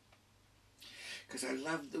 Because I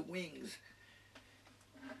love the wings.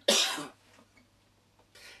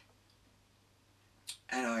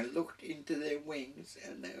 And I looked into their wings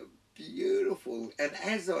and they were beautiful. And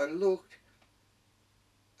as I looked,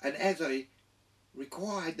 and as I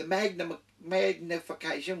required, the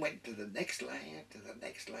magnification went to the next layer, to the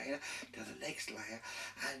next layer, to the next layer.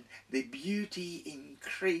 And the beauty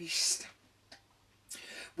increased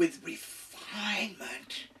with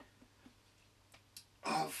refinement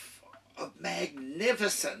of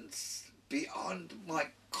magnificence beyond my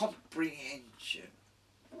comprehension.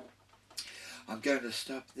 I'm going to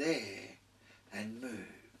stop there and move.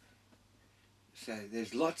 So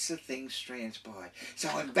there's lots of things transpired. So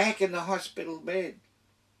I'm back in the hospital bed.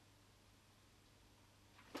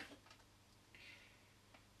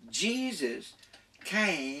 Jesus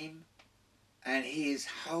came and he is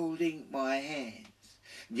holding my hands.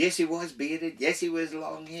 Yes, he was bearded. Yes, he was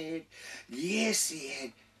long-haired. Yes, he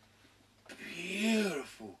had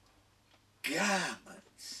beautiful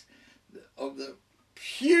garments of the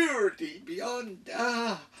purity beyond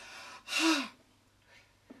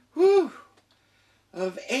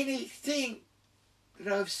of anything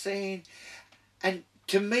that I've seen. And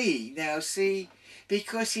to me, now see,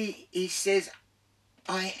 because he says,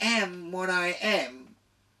 I am what I am,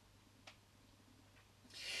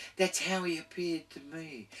 that's how he appeared to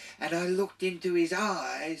me. And I looked into his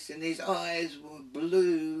eyes, and his eyes were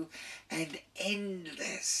blue and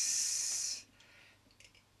endless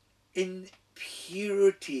in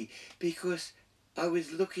purity, because I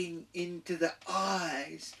was looking into the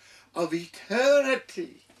eyes of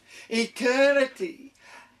eternity. Eternity.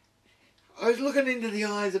 I was looking into the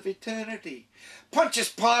eyes of eternity. Pontius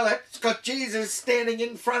Pilate's got Jesus standing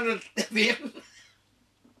in front of him.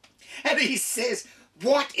 And he says,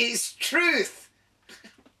 what is truth?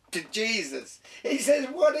 To Jesus. He says,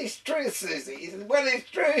 what is truth, Susie? He says, what is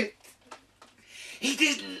truth? He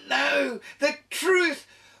didn't know that truth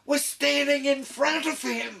was standing in front of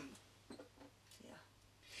him.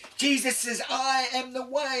 Jesus says, I am the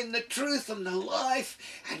way and the truth and the life,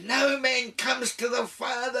 and no man comes to the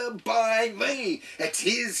Father by me. It's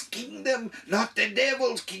his kingdom, not the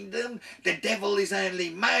devil's kingdom. The devil is only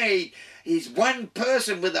made. He's one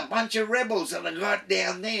person with a bunch of rebels that are got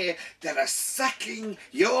down there that are sucking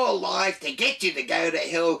your life to get you to go to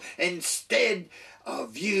hell instead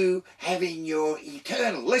of you having your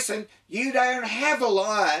eternal. Listen, you don't have a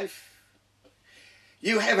life.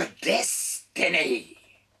 You have a destiny.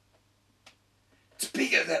 It's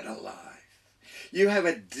bigger than a life. You have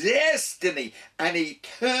a destiny, an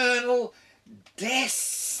eternal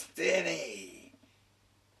destiny.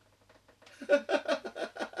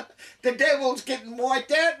 The devil's getting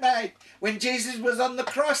wiped out, mate. When Jesus was on the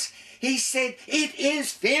cross, he said, it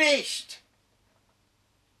is finished.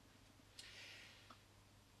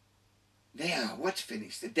 what's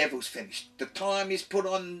finished? The devil's finished. The time is put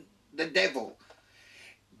on the devil.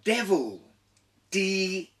 Devil.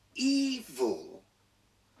 D-evil.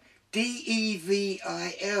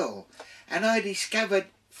 D-E-V-I-L. And I discovered,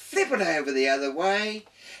 flip it over the other way,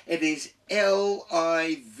 it is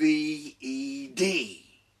L-I-V-E-D.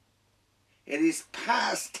 It is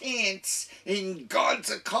past tense in God's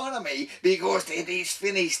economy because it is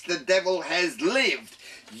finished. The devil has lived.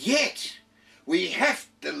 Yet we have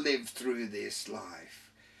to live through this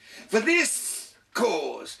life. For this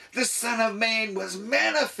cause the Son of Man was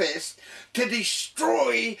manifest to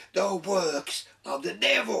destroy the works of the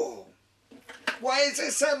devil. Why is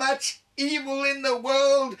there so much evil in the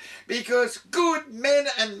world? Because good men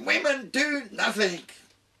and women do nothing.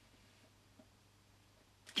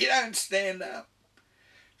 You don't stand up.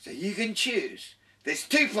 So you can choose. There's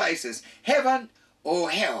two places, heaven or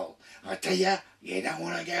hell. I tell you, you don't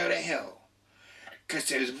want to go to hell. Because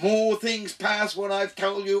there's more things past what I've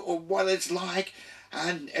told you or what it's like.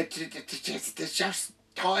 And it's just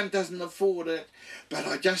time doesn't afford it. But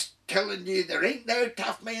I'm just telling you, there ain't no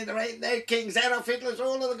tough man, there ain't no kings, Adolf Hitler's,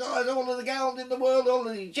 all of the guys, all of the gold in the world, all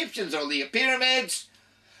of the Egyptians, all the pyramids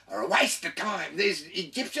are a waste of time. These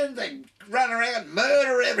Egyptians, they run around,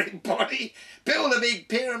 murder everybody, build a big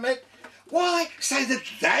pyramid. Why? So that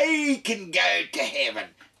they can go to heaven.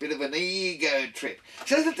 Bit of an ego trip.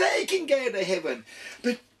 So that they can go to heaven.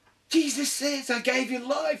 But Jesus says, I gave you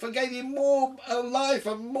life. I gave you more life,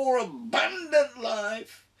 a more abundant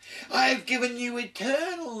life. I have given you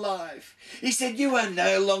eternal life. He said, you are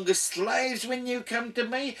no longer slaves when you come to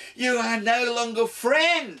me. You are no longer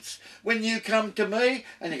friends when you come to me.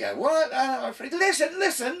 And you go, what?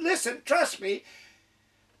 Listen, trust me.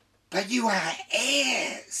 But you are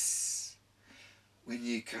heirs when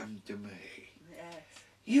you come to me. Yes.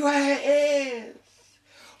 You are heirs.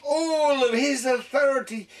 All of his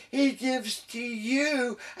authority he gives to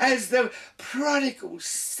you as the prodigal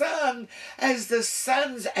son, as the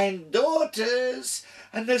sons and daughters.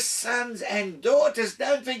 And the sons and daughters,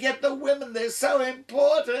 don't forget the women, they're so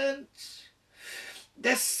important.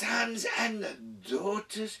 The sons and the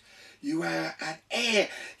daughters, you are an heir.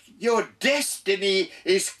 Your destiny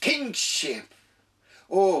is kingship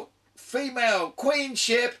or female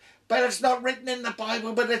queenship. But it's not written in the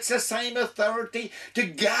Bible, but it's the same authority to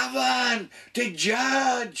govern, to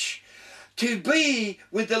judge, to be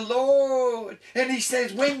with the Lord. And he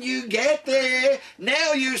says, when you get there,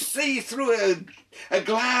 now you see through a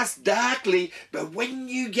glass darkly, but when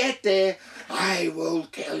you get there, I will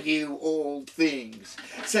tell you all things.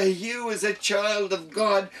 So you as a child of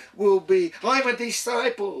God will be, I'm a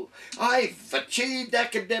disciple. I've achieved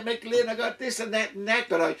academically and I got this and that,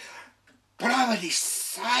 but I'm a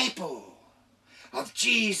disciple of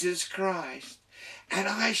Jesus Christ, and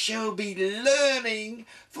I shall be learning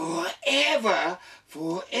forever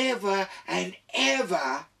and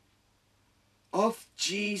ever of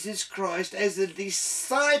Jesus Christ as a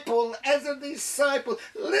disciple,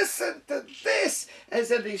 listen to this, as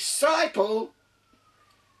a disciple,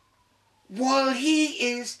 while he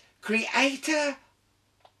is creator.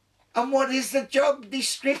 And what is the job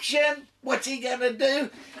description? What's he going to do?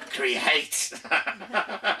 Create.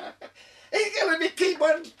 He's going to keep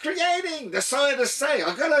on creating. The scientists say,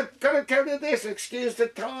 I've got to come to this. Excuse the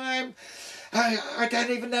time. I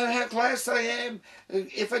don't even know how close I am.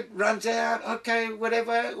 If it runs out, okay,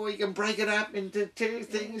 whatever. Or you can break it up into two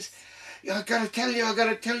things. I've got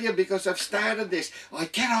to tell you because I've started this. I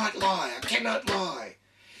cannot lie.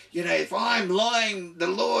 You know, if I'm lying, the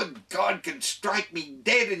Lord God can strike me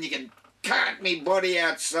dead and you can cart me body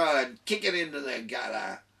outside, kick it into the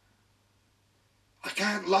gutter. I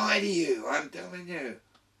can't lie to you, I'm telling you.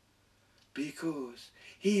 Because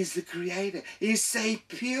he is the creator. He is so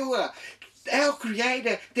pure. Our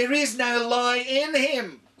creator, there is no lie in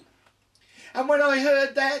him. And when I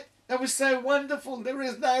heard that, that was so wonderful. There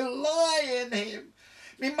is no lie in him.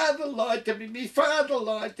 My mother lied to me, my father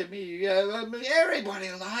lied to me,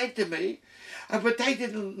 everybody lied to me. But my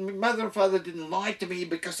mother and father didn't lie to me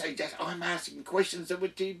because I'm asking questions that were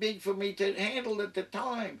too big for me to handle at the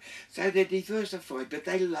time. So they're diversified, but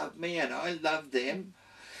they love me and I love them.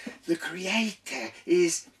 The Creator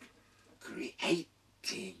is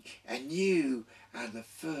creating, and you are the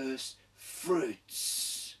first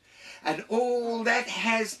fruits. And all that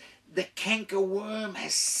the cankerworm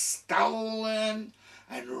has stolen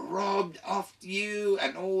and robbed off you,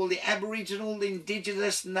 and all the Aboriginal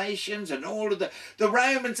indigenous nations and all of the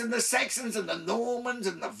Romans and the Saxons and the Normans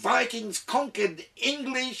and the Vikings conquered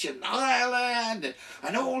English and Ireland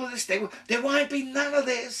and all of this. There won't be none of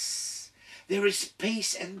this. There is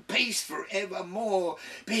peace and peace forevermore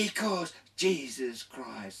because Jesus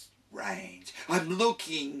Christ reigns. I'm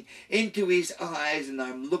looking into his eyes and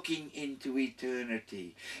I'm looking into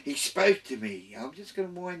eternity. He spoke to me. I'm just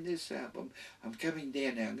going to wind this up. I'm coming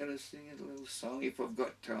down now. I'm going to sing a little song if I've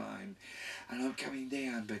got time. And I'm coming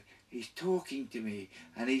down, but he's talking to me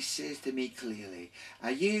and he says to me clearly,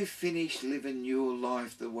 are you finished living your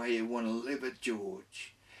life the way you want to live it,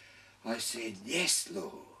 George? I said, yes,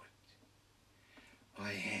 Lord,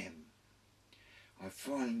 I am. I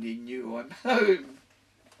finally knew I'm home.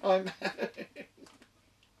 I'm home.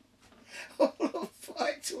 All the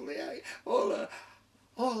fights,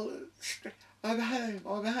 I'm home,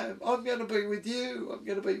 I'm home. I'm going to be with you. I'm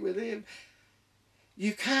going to be with him.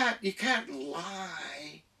 You can't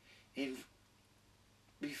lie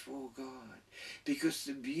before God, because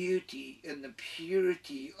the beauty and the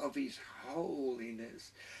purity of his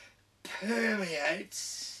holiness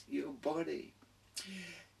permeates your body.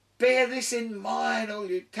 Bear this in mind, all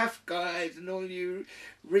you tough guys and all you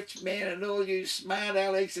rich men and all you smart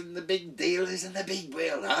Alex and the big dealers and the big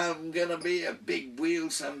wheel. I'm going to be a big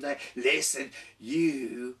wheel someday. Listen,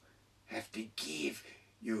 you have to give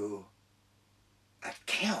your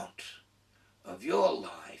account of your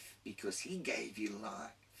life, because he gave you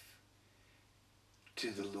life,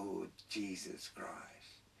 to the Lord Jesus Christ.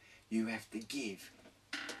 You have to give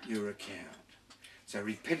your account. So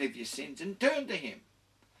repent of your sins and turn to him.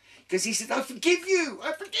 Because he said, I forgive you,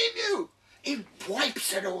 I forgive you. He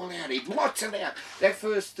wipes it all out, he blots it out. That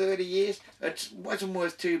first 30 years, it wasn't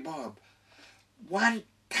worth 2 bob. One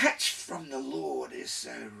touch from the Lord is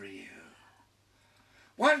so real.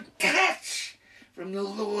 One touch from the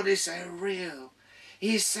Lord is so real.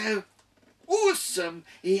 He is so awesome.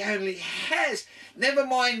 He only has. Never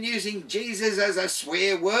mind using Jesus as a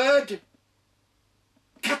swear word.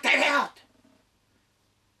 Cut that out.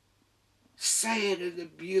 Say it as a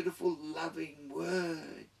beautiful, loving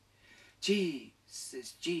word.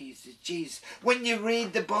 Jesus, Jesus, Jesus. When you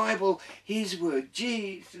read the Bible, his word,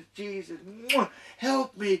 Jesus, Jesus.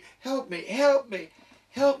 Help me, help me, help me.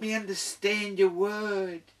 Help me understand your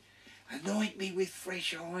word. Anoint me with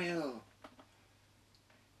fresh oil.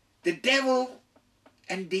 The devil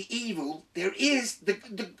and the evil, there is, the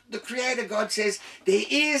Creator God says, there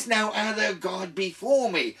is no other God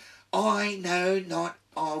before me. I know not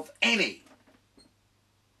of any.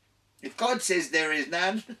 If God says there is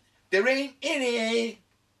none, there ain't any.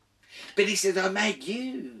 But he says, I make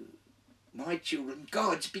you, my children,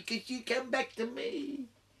 gods, because you come back to me.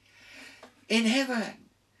 In heaven,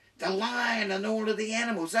 the lion and all of the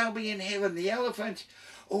animals, they'll be in heaven. The elephants,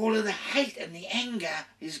 all of the hate and the anger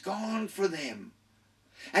is gone for them.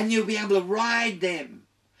 And you'll be able to ride them.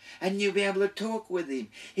 And you'll be able to talk with him.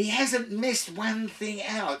 He hasn't missed one thing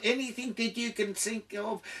out. Anything that you can think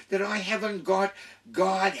of that I haven't got,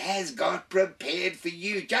 God has got prepared for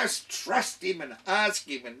you. Just trust him and ask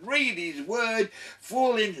him and read his word.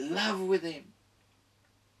 Fall in love with him.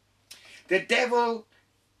 The devil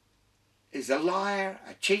is a liar,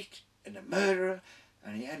 a cheat, and a murderer.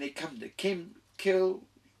 And he only come to kill,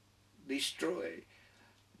 destroy,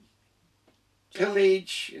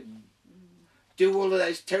 pillage, and do all of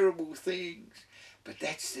those terrible things. But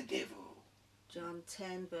that's the devil. John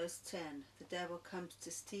 10 verse 10. The devil comes to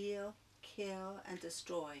steal, kill and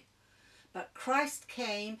destroy. But Christ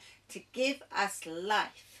came to give us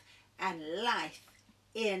life, and life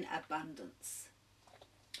in abundance.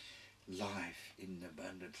 Life in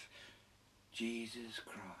abundance. Jesus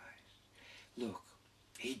Christ. Look,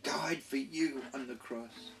 he died for you on the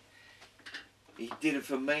cross. He did it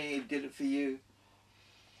for me, he did it for you.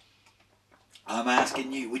 I'm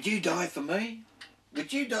asking you, would you die for me?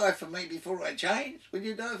 Would you die for me before I change? Would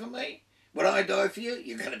you die for me? Would I die for you?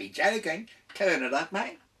 You're going to be joking. Turn it up,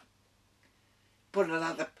 mate. Put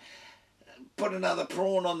another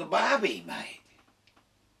prawn on the barbie, mate.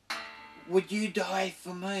 Would you die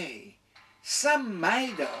for me? Some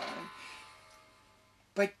may die,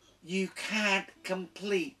 but you can't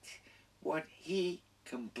complete what he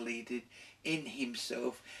completed in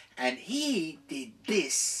himself. And he did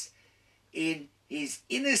this in his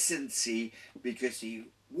innocency, because he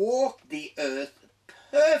walked the earth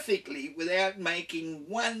perfectly without making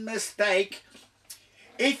one mistake.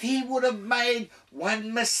 If he would have made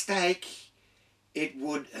one mistake, it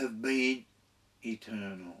would have been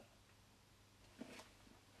eternal.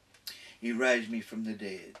 He raised me from the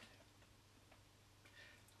dead.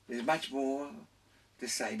 There's much more to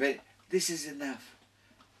say, but this is enough.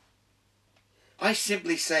 I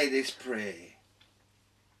simply say this prayer.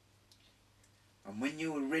 And when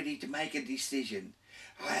you are ready to make a decision,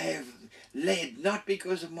 I have led, not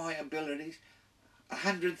because of my abilities,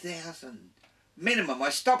 100,000 minimum. I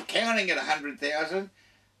stopped counting at 100,000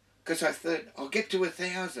 because I thought, I'll get to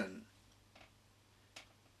 1,000.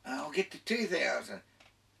 I'll get to 2,000.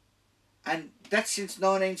 And that's since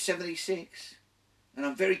 1976. And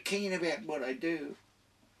I'm very keen about what I do.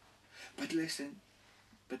 But listen.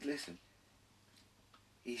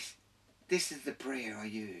 This is the prayer I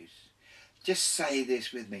use. Just say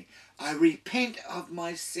this with me. I repent of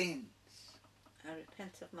my sins. I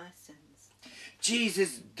repent of my sins.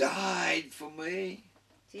 Jesus died for me.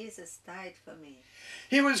 Jesus died for me.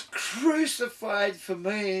 He was crucified for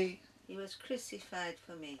me. He was crucified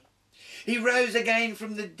for me. He rose again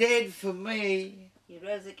from the dead for me. He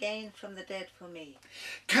rose again from the dead for me.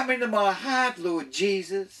 Come into my heart, Lord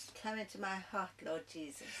Jesus. Come into my heart, Lord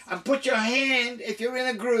Jesus. And put your hand, if you're in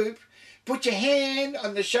a group, put your hand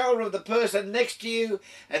on the shoulder of the person next to you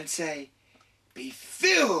and say, be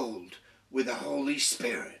filled with the Holy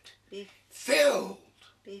Spirit. Be filled.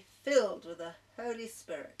 Be filled with the Holy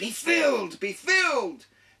Spirit. Be filled, be filled.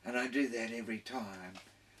 And I do that every time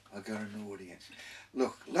I got an audience.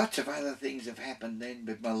 Look, lots of other things have happened then,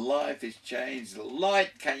 but my life has changed. The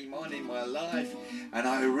light came on in my life, and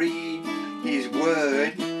I read His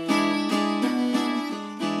Word. And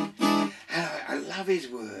I love His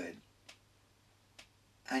Word.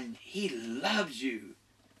 And He loves you.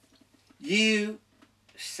 You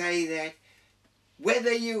say that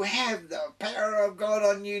whether you have the power of God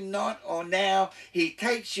on you not or now, He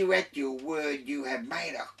takes you at your word. You have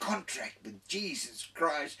made a contract with Jesus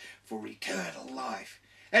Christ for eternal life.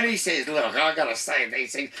 And He says, look, I've got to say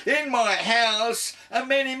these things. In my house are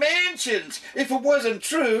many mansions. If it wasn't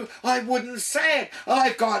true, I wouldn't say it.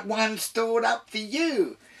 I've got one stored up for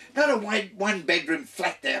you. Not a one-bedroom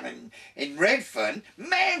flat down in Redfern.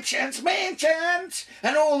 Mansions.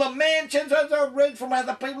 And all the mansions, as I've read from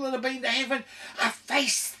other people that have been to heaven, are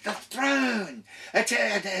face the throne. It's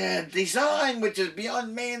a design which is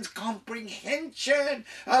beyond man's comprehension.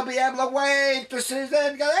 I'll be able to wave to Suzanne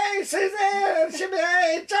and go, hey, Suzanne,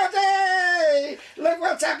 hey, Georgie, look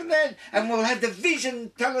what's happening. And we'll have the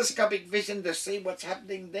vision, telescopic vision, to see what's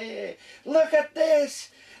happening there. Look at this.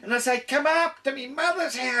 And I say, come up to me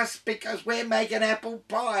mother's house because we're making apple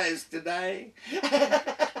pies today.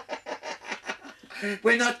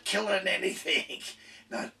 We're not killing anything.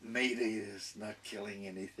 Not meat eaters, not killing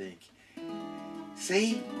anything.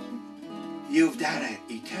 See? You've done it.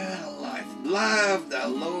 Eternal life. Love the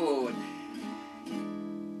Lord.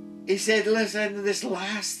 He said, listen to this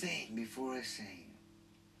last thing before I sing.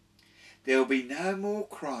 There'll be no more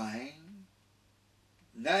crying,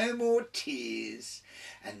 no more tears,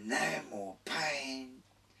 and no more pain,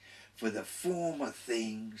 for the former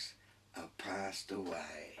things are passed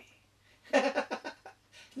away.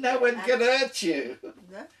 No one can hurt you.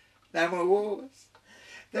 No more wars.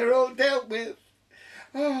 They're all dealt with.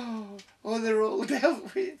 Oh, they're all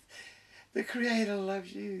dealt with. The Creator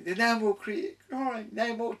loves you. There's no more crying,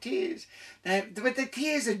 no more tears. But the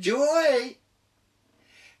tears are joy.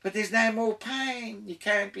 But there's no more pain. You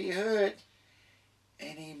can't be hurt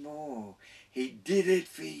anymore. He did it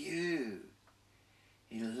for you.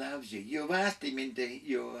 He loves you. You've asked Him into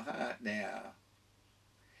your heart now.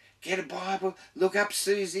 Get a Bible, look up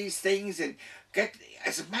Susie's things and get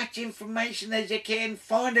as much information as you can.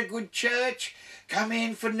 Find a good church. Come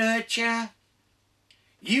in for nurture.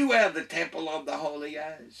 You are the temple of the Holy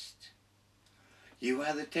Ghost. You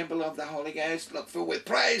are the temple of the Holy Ghost. Look, filled with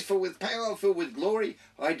praise, filled with power, filled with glory.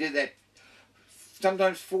 I do that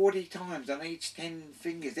sometimes 40 times on each 10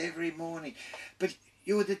 fingers every morning. But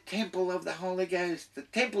you're the temple of the Holy Ghost. The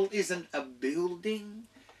temple isn't a building.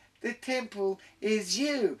 The temple is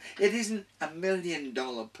you. It isn't $1 million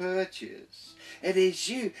purchase. It is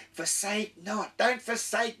you. Forsake not. Don't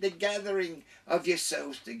forsake the gathering of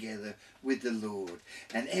yourselves together with the Lord.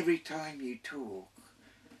 And every time you talk,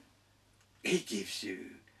 He gives you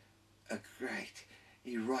a great,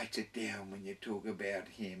 He writes it down when you talk about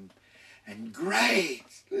Him. And great,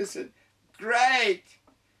 listen, great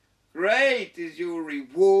is your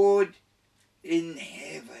reward in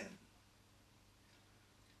heaven.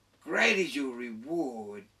 Great is your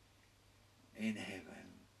reward in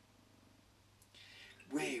heaven.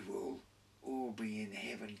 We will all be in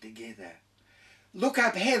heaven together. Look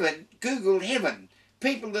up heaven, Google heaven.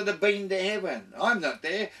 People that have been to heaven. I'm not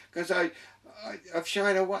there because I've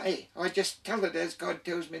shied away. I just tell it as God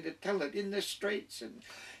tells me to tell it in the streets and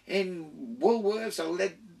in Woolworths. I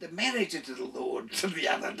led the manager to the Lord the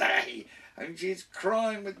other day, and she's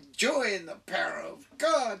crying with joy in the power of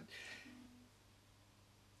God.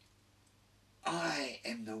 I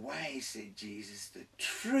am the way, said Jesus, the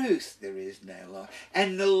truth, there is no lie,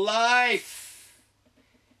 and the life.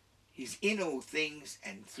 He's in all things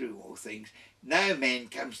and through all things. No man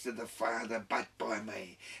comes to the Father but by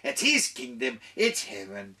me. It's his kingdom, it's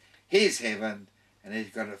heaven, his heaven, and he's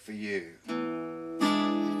got it for you.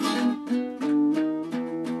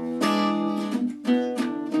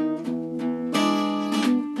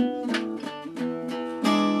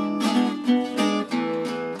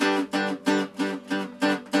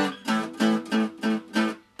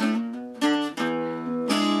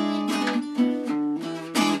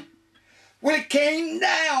 Well, it came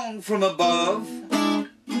down from above.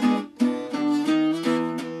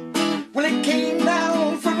 Well, it came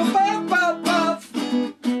down from above, above.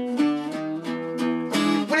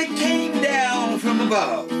 Well, it came down from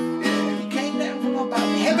above. Yeah, it came down from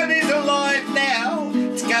above. Heaven is alive now.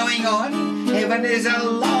 It's going on. Heaven is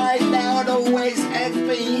alive now. It always has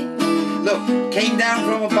been. Look, came down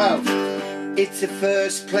from above. It's the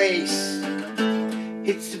first place.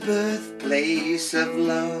 It's the birthplace of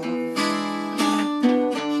love.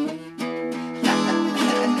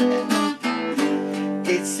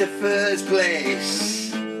 It's the first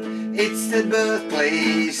place, it's the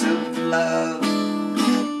birthplace of love.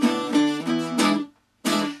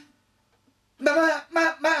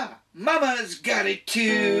 Mama's got it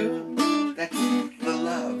too, that's the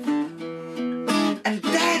love. And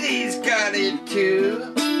Daddy's got it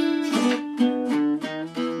too,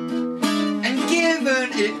 and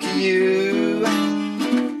giving it to you.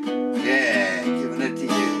 Yeah, giving it to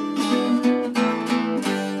you.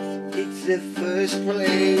 It's the first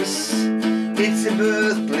place, it's the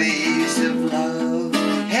birthplace of love.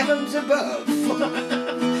 Heaven's above,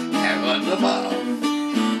 heaven's above.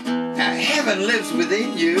 Now heaven lives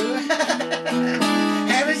within you.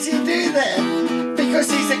 How does he do that? Because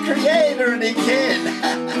he's the creator and he can.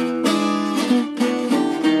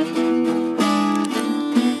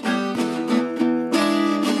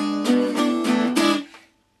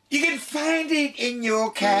 You can find it in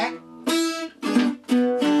your cat.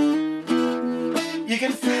 You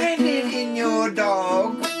can find it in your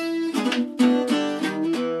dog.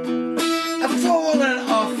 A fallen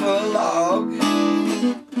off a log.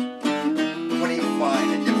 What do you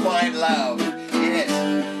find? You find love. Yes.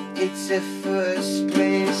 It's the first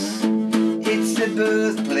place. It's the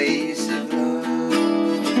birthplace of love.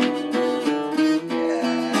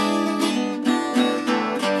 Yeah.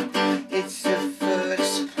 It's the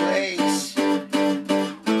first place.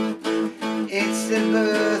 It's the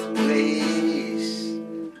birthplace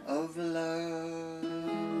of love.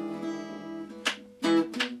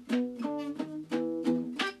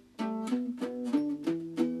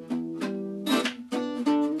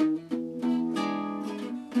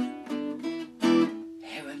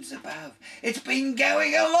 Heavens above. It's been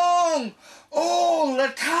going along all the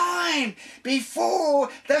time before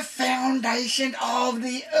the foundation of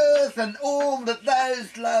the earth, and all that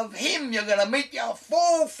those love him. You're going to meet your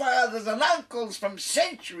forefathers and uncles from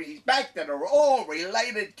centuries back that are all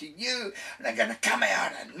related to you, and they're going to come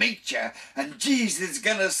out and meet you, and Jesus is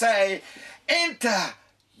going to say, enter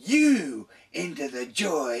you into the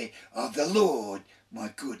joy of the Lord, my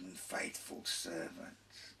good and faithful servant.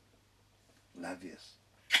 Love you.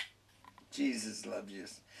 Jesus loves you.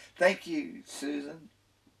 Thank you, Susan.